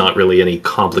 and there's not really any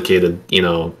complicated, you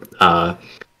know,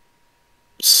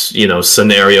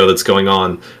 scenario that's going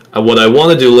on. What I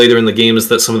want to do later in the game is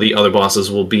that some of the other bosses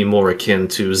will be more akin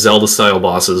to Zelda-style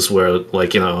bosses, where,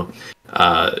 like, you know,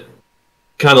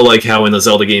 kind of like how in a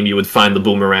Zelda game you would find the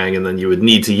boomerang and then you would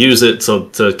need to use it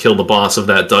to kill the boss of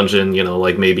that dungeon. You know,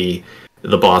 like maybe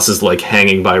the boss is, like,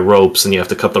 hanging by ropes and you have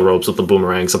to cut the ropes with the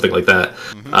boomerang, something like that.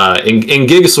 Mm-hmm. In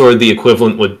Gigasword, the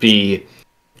equivalent would be,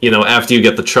 you know, after you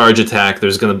get the charge attack,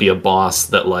 there's going to be a boss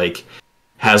that, like,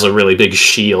 has a really big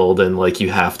shield and, like,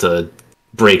 you have to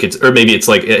break it, or maybe it's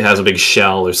like it has a big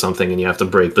shell or something and you have to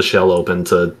break the shell open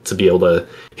to be able to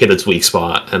hit its weak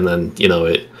spot, and then, you know,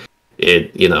 it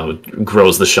you know,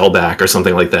 grows the shell back or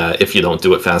something like that if you don't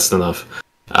do it fast enough.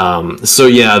 So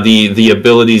yeah, the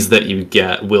abilities that you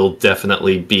get will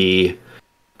definitely be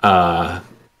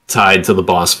tied to the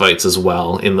boss fights as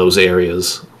well in those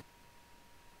areas.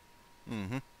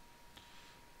 Mm-hmm.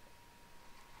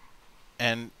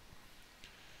 And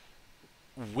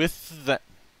with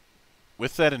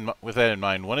that in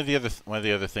mind, one of the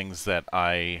other things that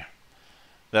I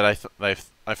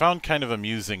found kind of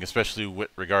amusing, especially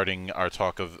regarding our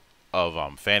talk of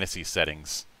fantasy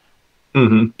settings,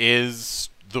 mm-hmm. is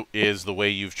the way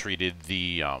you've treated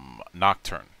the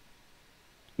Nocturne.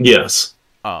 Yes.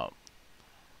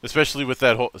 Especially with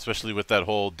that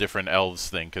whole different elves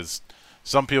thing, because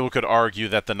some people could argue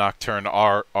that the Nocturne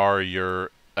are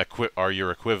your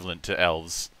equivalent to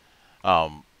elves.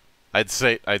 I'd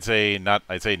say not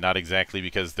exactly,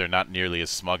 because they're not nearly as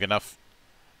smug enough.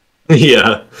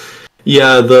 Yeah.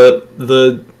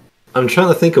 I'm trying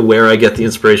to think of where I get the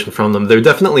inspiration from them. They're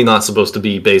definitely not supposed to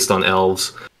be based on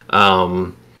elves.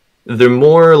 They're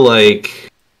more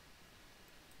like,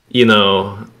 you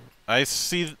know, I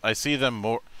see them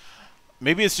more.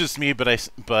 Maybe it's just me,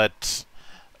 but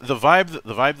the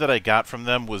vibe that I got from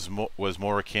them was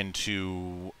more akin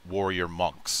to warrior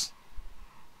monks.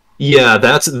 Yeah,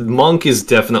 that's monk is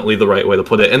definitely the right way to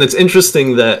put it. And it's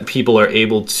interesting that people are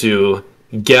able to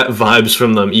get vibes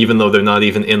from them even though they're not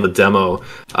even in the demo.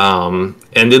 And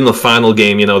in the final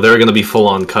game, you know, there are going to be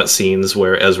full-on cutscenes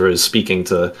where Ezra is speaking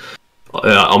to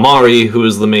Amari, who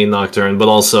is the main Nocturne, but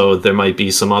also there might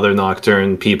be some other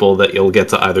Nocturne people that you'll get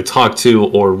to either talk to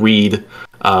or read,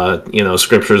 you know,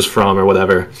 scriptures from or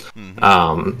whatever.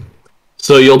 Mm-hmm.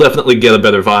 So you'll definitely get a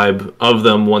better vibe of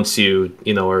them once you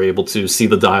know, are able to see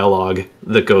the dialogue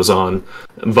that goes on.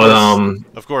 But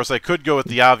of course, I could go with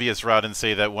the obvious route and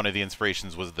say that one of the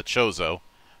inspirations was the Chozo.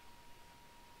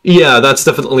 Yeah, that's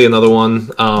definitely another one.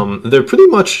 They're pretty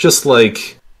much just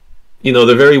like, you know,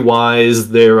 they're very wise.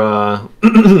 They're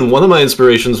one of my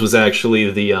inspirations was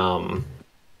actually the I'm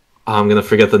gonna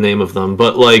forget the name of them,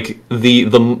 but like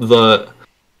the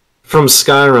from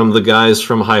Skyrim, the guys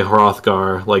from High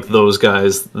Hrothgar, like those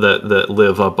guys that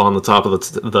live up on the top of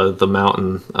the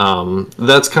mountain.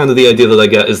 That's kind of the idea that I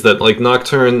get, is that like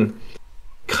Nocturne,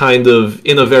 kind of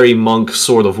in a very monk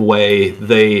sort of way,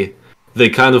 they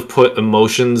kind of put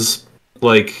emotions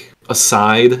like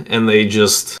aside and they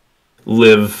just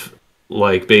live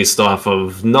like based off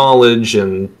of knowledge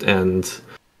and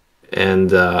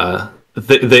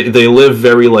they live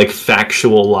very like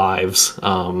factual lives.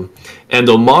 And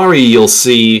Omari, you'll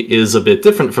see, is a bit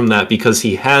different from that because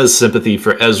he has sympathy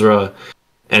for Ezra,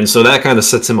 and so that kind of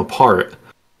sets him apart.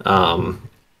 But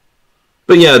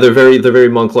yeah, they're very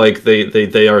monk-like.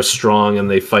 They are strong and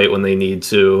they fight when they need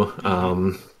to.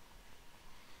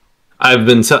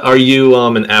 Are you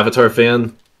an Avatar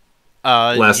fan?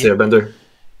 Last Airbender.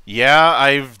 Yeah,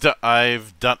 I've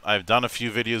done a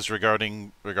few videos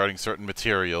regarding certain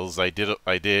materials. I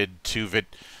did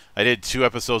two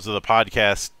episodes of the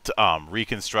podcast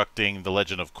reconstructing the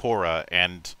Legend of Korra,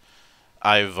 and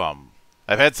I've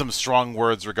had some strong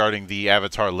words regarding the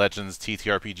Avatar Legends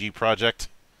TTRPG project.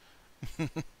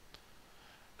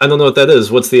 I don't know what that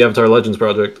is. What's the Avatar Legends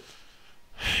project?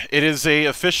 It is a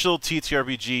official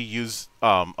TTRPG use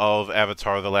of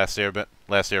Avatar: The Last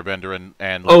Airbender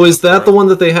and oh, is that the one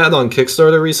that they had on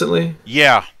Kickstarter recently?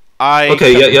 Yeah.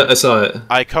 Yeah, I saw it.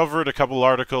 I covered a couple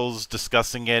articles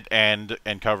discussing it and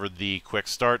covered the quick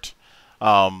start.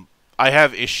 I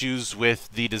have issues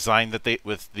with the design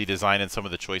and some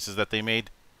of the choices that they made.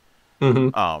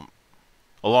 Mm-hmm.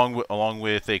 Along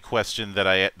with a question that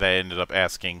I ended up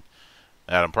asking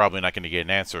that I'm probably not going to get an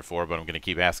answer for, but I'm going to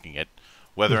keep asking it.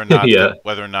 Whether or not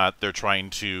whether or not they're trying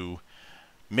to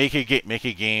make a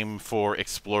game for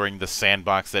exploring the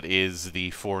sandbox that is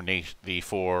the four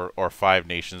or five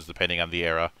nations, depending on the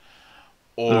era,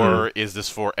 or is this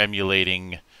for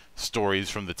emulating stories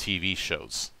from the TV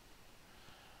shows?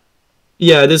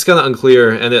 Yeah, it is kind of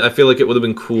unclear, and I feel like it would have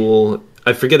been cool.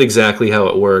 I forget exactly how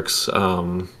it works,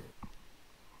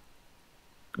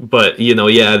 but you know,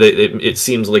 yeah, it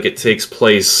seems like it takes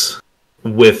place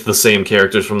with the same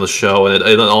characters from the show, and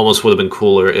it almost would have been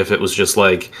cooler if it was just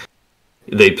like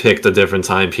they picked a different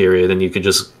time period and you could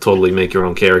just totally make your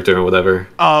own character or whatever.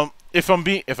 If I'm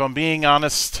being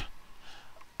honest,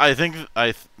 I think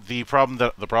the problem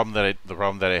that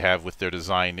I have with their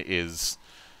design is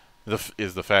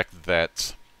the fact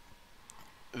that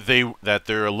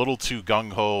they're a little too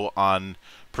gung ho on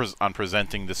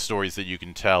presenting the stories that you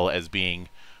can tell as being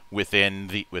within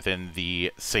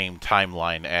the same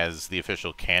timeline as the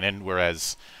official canon,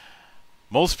 whereas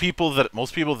most people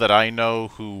that I know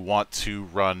who want to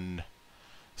run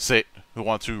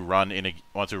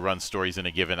stories in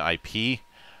a given IP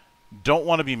don't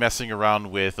want to be messing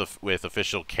around with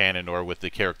official canon or with the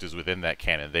characters within that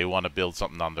canon. They want to build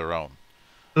something on their own.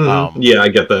 Yeah, I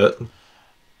get that.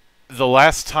 The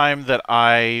last time that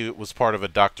I was part of a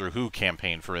Doctor Who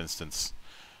campaign, for instance,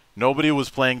 nobody was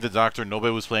playing the Doctor,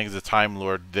 nobody was playing as a Time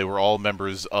Lord. They were all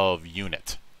members of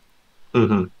UNIT.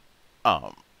 Mm-hmm.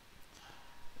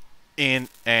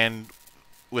 And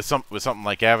with something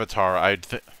like Avatar,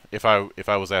 if I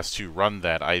was asked to run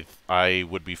that, I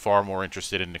would be far more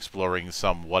interested in exploring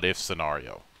some what if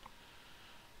scenario,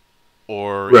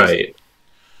 or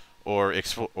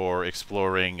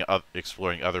exploring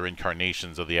other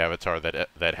incarnations of the Avatar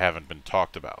that haven't been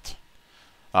talked about.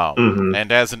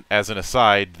 And as an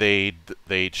aside, they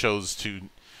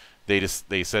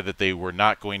said that they were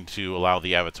not going to allow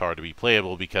the Avatar to be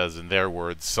playable because, in their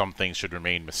words, some things should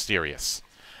remain mysterious.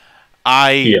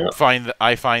 I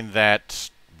find that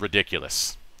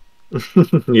ridiculous.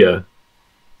 Yeah.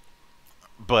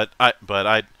 But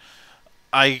I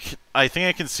think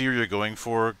I can see where you're going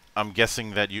for. I'm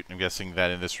guessing that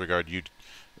in this regard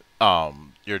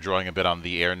you're drawing a bit on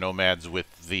the air nomads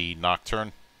with the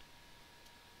Nocturne.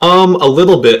 A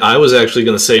little bit. I was actually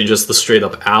going to say just the straight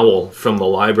up owl from the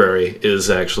library is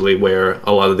actually where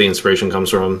a lot of the inspiration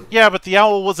comes from. Yeah, but the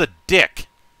owl was a dick.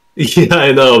 Yeah,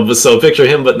 I know. But so picture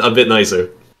him, but a bit nicer.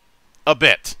 A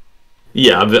bit.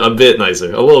 Yeah, a bit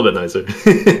nicer. A little bit nicer.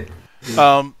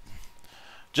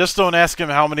 Just don't ask him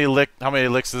how many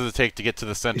licks does it take to get to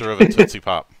the center of a Tootsie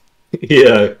Pop.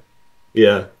 Yeah,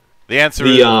 yeah. The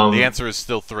answer is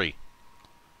still 3.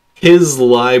 His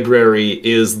library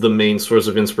is the main source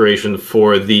of inspiration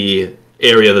for the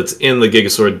area that's in the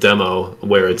Gigasword demo,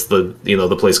 where it's the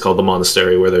the place called the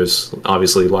Monastery, where there's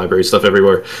obviously library stuff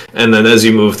everywhere. And then as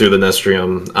you move through the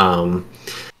Nestrium,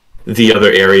 the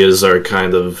other areas are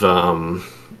kind of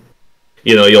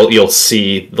you'll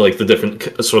see like the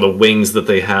different sort of wings that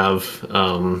they have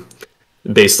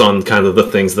based on kind of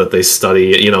the things that they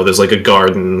study. There's like a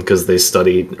garden because they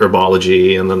study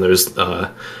herbology, and then there's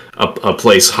a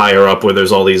place higher up where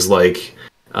there's all these like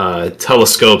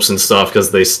telescopes and stuff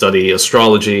because they study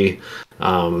astrology.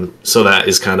 So that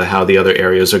is kind of how the other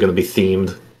areas are going to be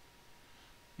themed.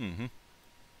 Mm-hmm.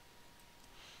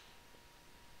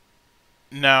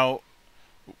 Now,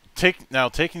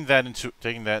 taking that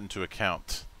into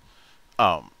account,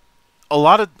 a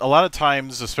lot of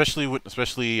times, especially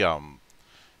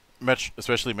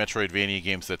Metroidvania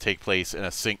games that take place in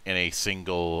a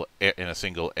single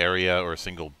area or a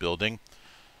single building,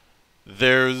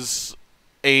 there's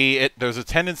a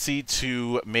tendency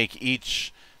to make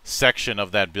each section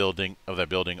of that building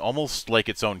almost like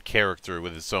its own character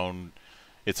with its own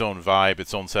vibe,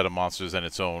 its own set of monsters, and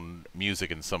its own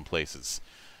music in some places.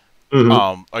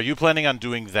 Mm-hmm. Are you planning on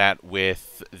doing that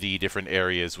with the different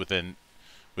areas within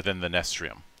the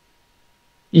Nestrium?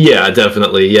 Yeah,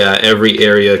 definitely. Yeah, every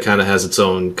area kind of has its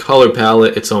own color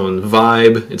palette, its own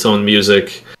vibe, its own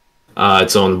music,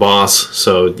 its own boss.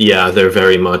 So yeah, they're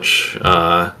very much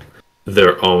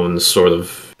their own sort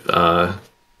of.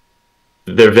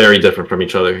 They're very different from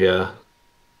each other. Yeah.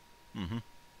 Mm-hmm.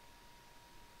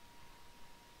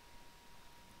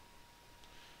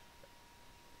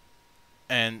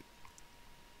 And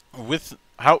with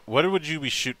what would you be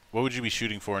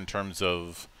shooting for in terms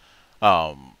of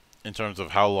how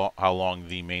long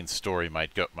the main story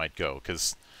might go?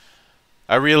 Because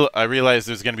I realize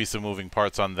there's going to be some moving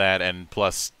parts on that, and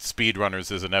plus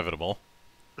speedrunners is inevitable.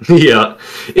 Yeah,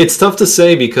 it's tough to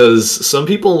say because some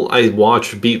people I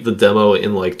watch beat the demo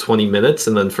in like 20 minutes,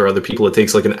 and then for other people it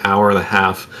takes like an hour and a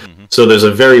half. Mm-hmm. So there's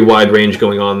a very wide range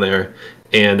going on there.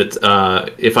 And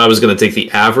if I was going to take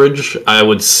the average, I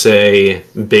would say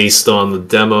based on the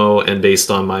demo and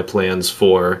based on my plans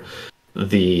for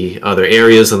the other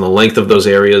areas and the length of those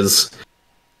areas,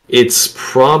 it's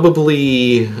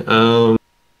probably let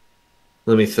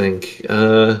me think.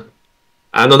 I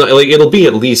don't know. Like it'll be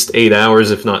at least 8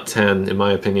 hours, if not 10, in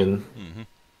my opinion. Mm-hmm.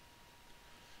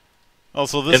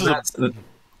 Also, this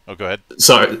Oh, go ahead.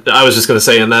 Sorry, I was just going to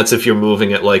say, and that's if you're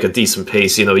moving at like a decent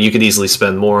pace. You could easily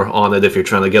spend more on it if you're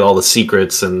trying to get all the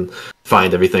secrets and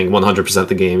find everything 100%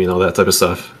 the game. That type of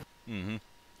stuff. Mm-hmm.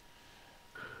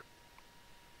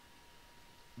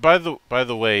 By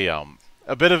the way, a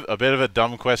bit of a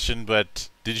dumb question, but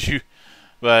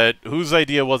whose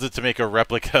idea was it to make a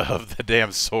replica of the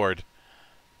damn sword?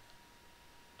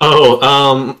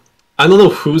 Oh, I don't know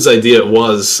whose idea it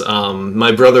was.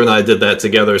 My brother and I did that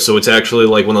together, so it's actually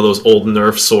like one of those old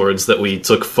Nerf swords that we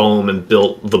took foam and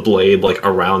built the blade like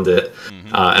around it,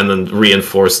 Mm-hmm. And then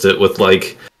reinforced it with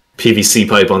like PVC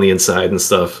pipe on the inside and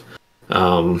stuff.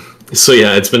 So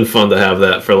yeah, it's been fun to have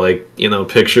that for like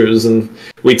pictures, and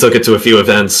we took it to a few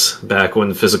events back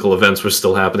when physical events were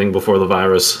still happening before the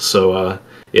virus. So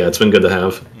yeah, it's been good to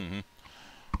have. Mm-hmm.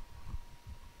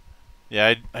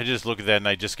 Yeah, I just look at that and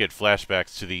I just get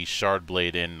flashbacks to the Shard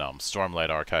Blade in Stormlight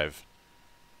Archive.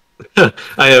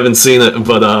 I haven't seen it,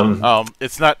 but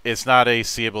it's not a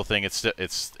seeable thing. It's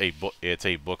a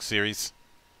book series.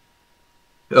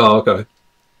 Oh, okay.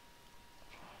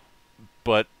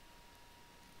 But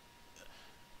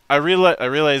I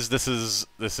realize this is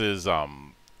a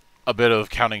bit of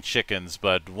counting chickens,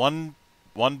 but one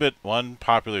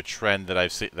popular trend that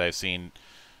I've seen,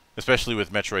 especially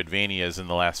with Metroidvanias in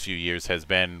the last few years, has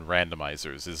been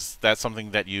randomizers. Is that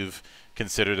something that you've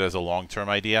considered as a long-term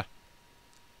idea?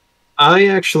 I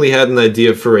actually had an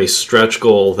idea for a stretch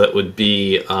goal that would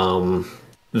be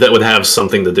that would have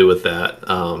something to do with that.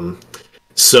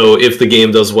 So if the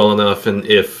game does well enough, and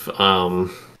if as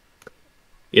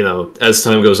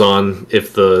time goes on,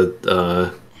 if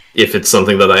it's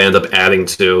something that I end up adding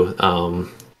to,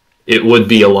 it would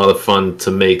be a lot of fun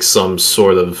to make some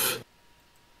sort of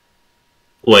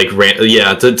like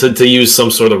to use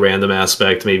some sort of random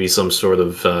aspect, maybe some sort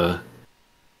of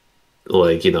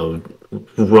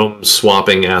room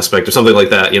swapping aspect or something like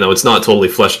that. It's not totally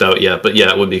fleshed out yet, but yeah,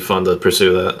 it would be fun to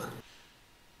pursue that.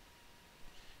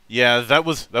 Yeah, that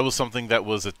was something that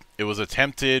was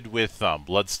attempted with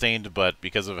Bloodstained, but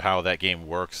because of how that game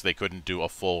works, they couldn't do a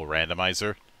full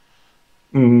randomizer.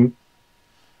 Mm-hmm.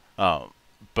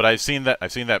 But I've seen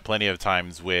that plenty of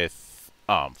times with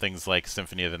things like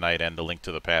Symphony of the Night and A Link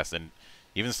to the Past, and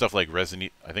even stuff like I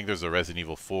think there's a Resident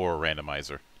Evil 4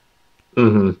 randomizer.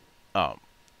 Mm-hmm.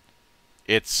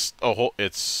 It's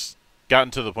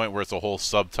gotten to the point where it's a whole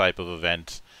subtype of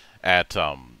event at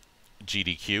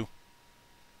GDQ.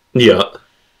 Yeah.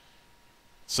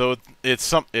 So it's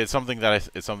something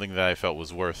that I felt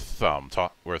was worth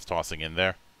worth tossing in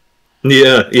there.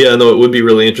 Yeah, no, it would be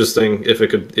really interesting if it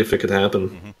could happen.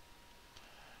 Mm-hmm.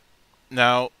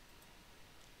 Now,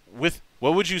 what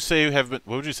would you say have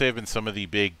been some of the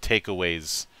big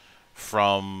takeaways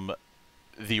from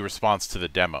the response to the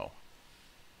demo?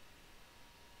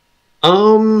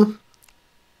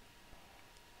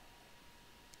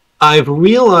 I've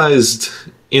realized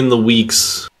in the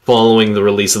weeks following the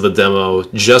release of the demo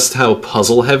just how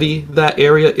puzzle heavy that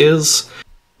area is,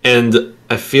 and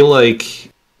I feel like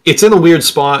it's in a weird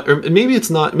spot, or maybe it's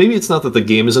not that the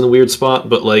game is in a weird spot,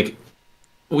 but like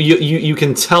you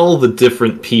can tell the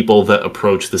different people that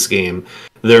approach this game.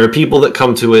 There are people that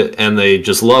come to it and they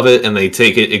just love it and they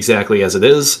take it exactly as it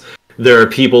is. There are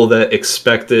people that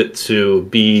expect it to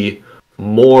be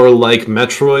more like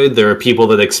Metroid. There are people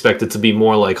that expect it to be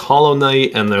more like Hollow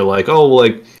Knight, and they're like, oh,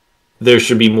 like there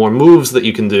should be more moves that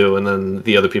you can do, and then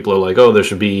the other people are like, oh, there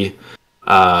should be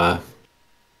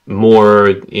more,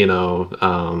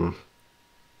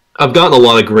 I've gotten a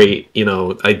lot of great,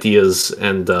 ideas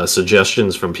and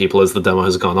suggestions from people as the demo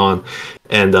has gone on.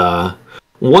 And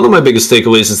one of my biggest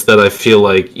takeaways is that I feel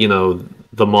like,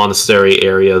 the monastery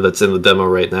area that's in the demo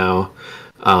right now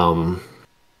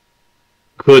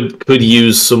could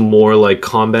use some more like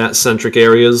combat-centric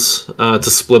areas to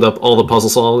split up all the puzzle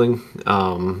solving.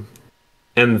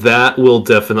 And that will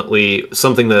definitely,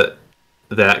 something that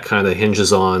kind of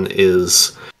hinges on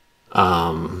is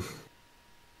the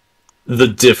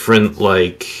different,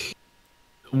 like,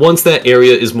 once that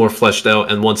area is more fleshed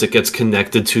out and once it gets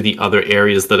connected to the other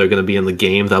areas that are going to be in the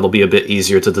game, that'll be a bit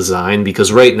easier to design,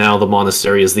 because right now the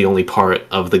monastery is the only part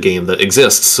of the game that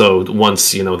exists. So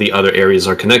once, the other areas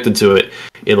are connected to it,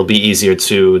 it'll be easier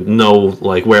to know,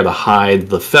 like, where to hide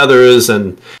the feathers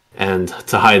and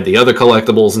to hide the other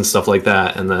collectibles and stuff like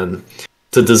that. And then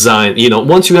to design,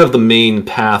 once you have the main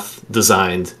path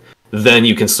designed, then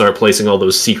you can start placing all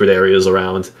those secret areas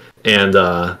around. And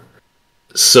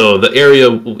so the area,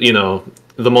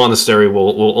 the monastery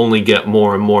will only get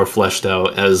more and more fleshed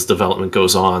out as development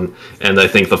goes on. And I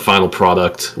think the final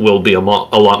product will be a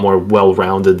lot more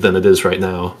well-rounded than it is right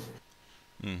now.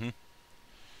 Mm-hmm.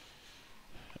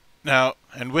 Now,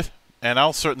 and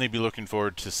I'll certainly be looking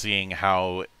forward to seeing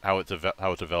how it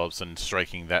develops and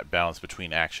striking that balance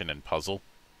between action and puzzle.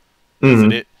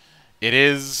 Mm-hmm. It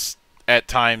is at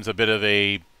times a bit of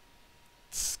a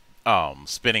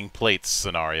spinning plates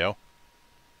scenario.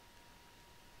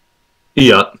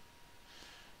 Yeah.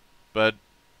 But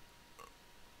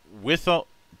with all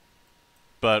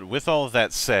of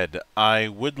that said, I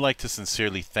would like to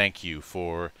sincerely thank you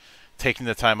for taking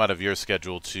the time out of your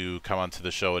schedule to come onto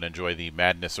the show and enjoy the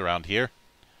madness around here.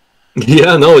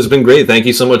 Yeah, no, it's been great. Thank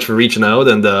you so much for reaching out,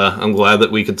 and I'm glad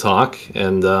that we could talk.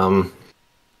 And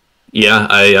yeah,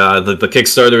 the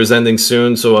Kickstarter is ending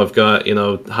soon, so I've got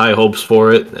high hopes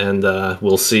for it, and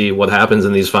we'll see what happens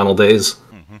in these final days.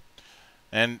 Mm-hmm.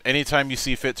 And anytime you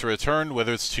see fit to return,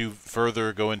 whether it's to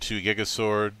further go into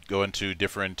Gigasword, go into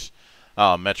different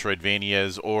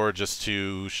Metroidvanias, or just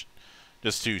to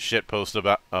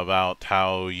shitpost about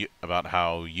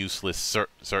how useless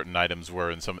certain items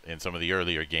were in some of the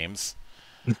earlier games,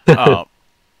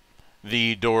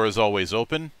 the door is always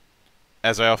open.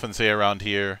 As I often say around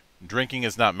here, drinking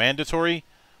is not mandatory,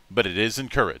 but it is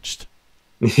encouraged.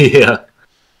 Yeah.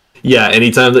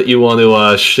 Anytime that you want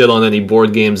to shit on any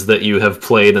board games that you have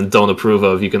played and don't approve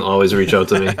of, you can always reach out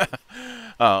to me.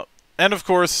 And of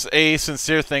course, a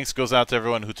sincere thanks goes out to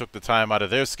everyone who took the time out of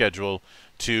their schedule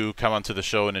to come onto the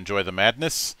show and enjoy the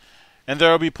madness. And there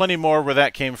will be plenty more where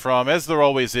that came from, as there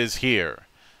always is here,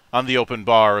 on the open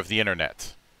bar of the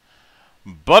internet.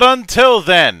 But until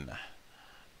then,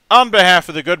 on behalf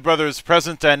of the good brothers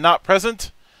present and not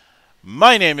present,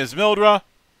 my name is Mildra.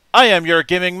 I am your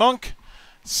gaming monk.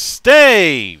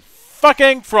 Stay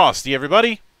fucking frosty,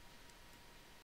 everybody.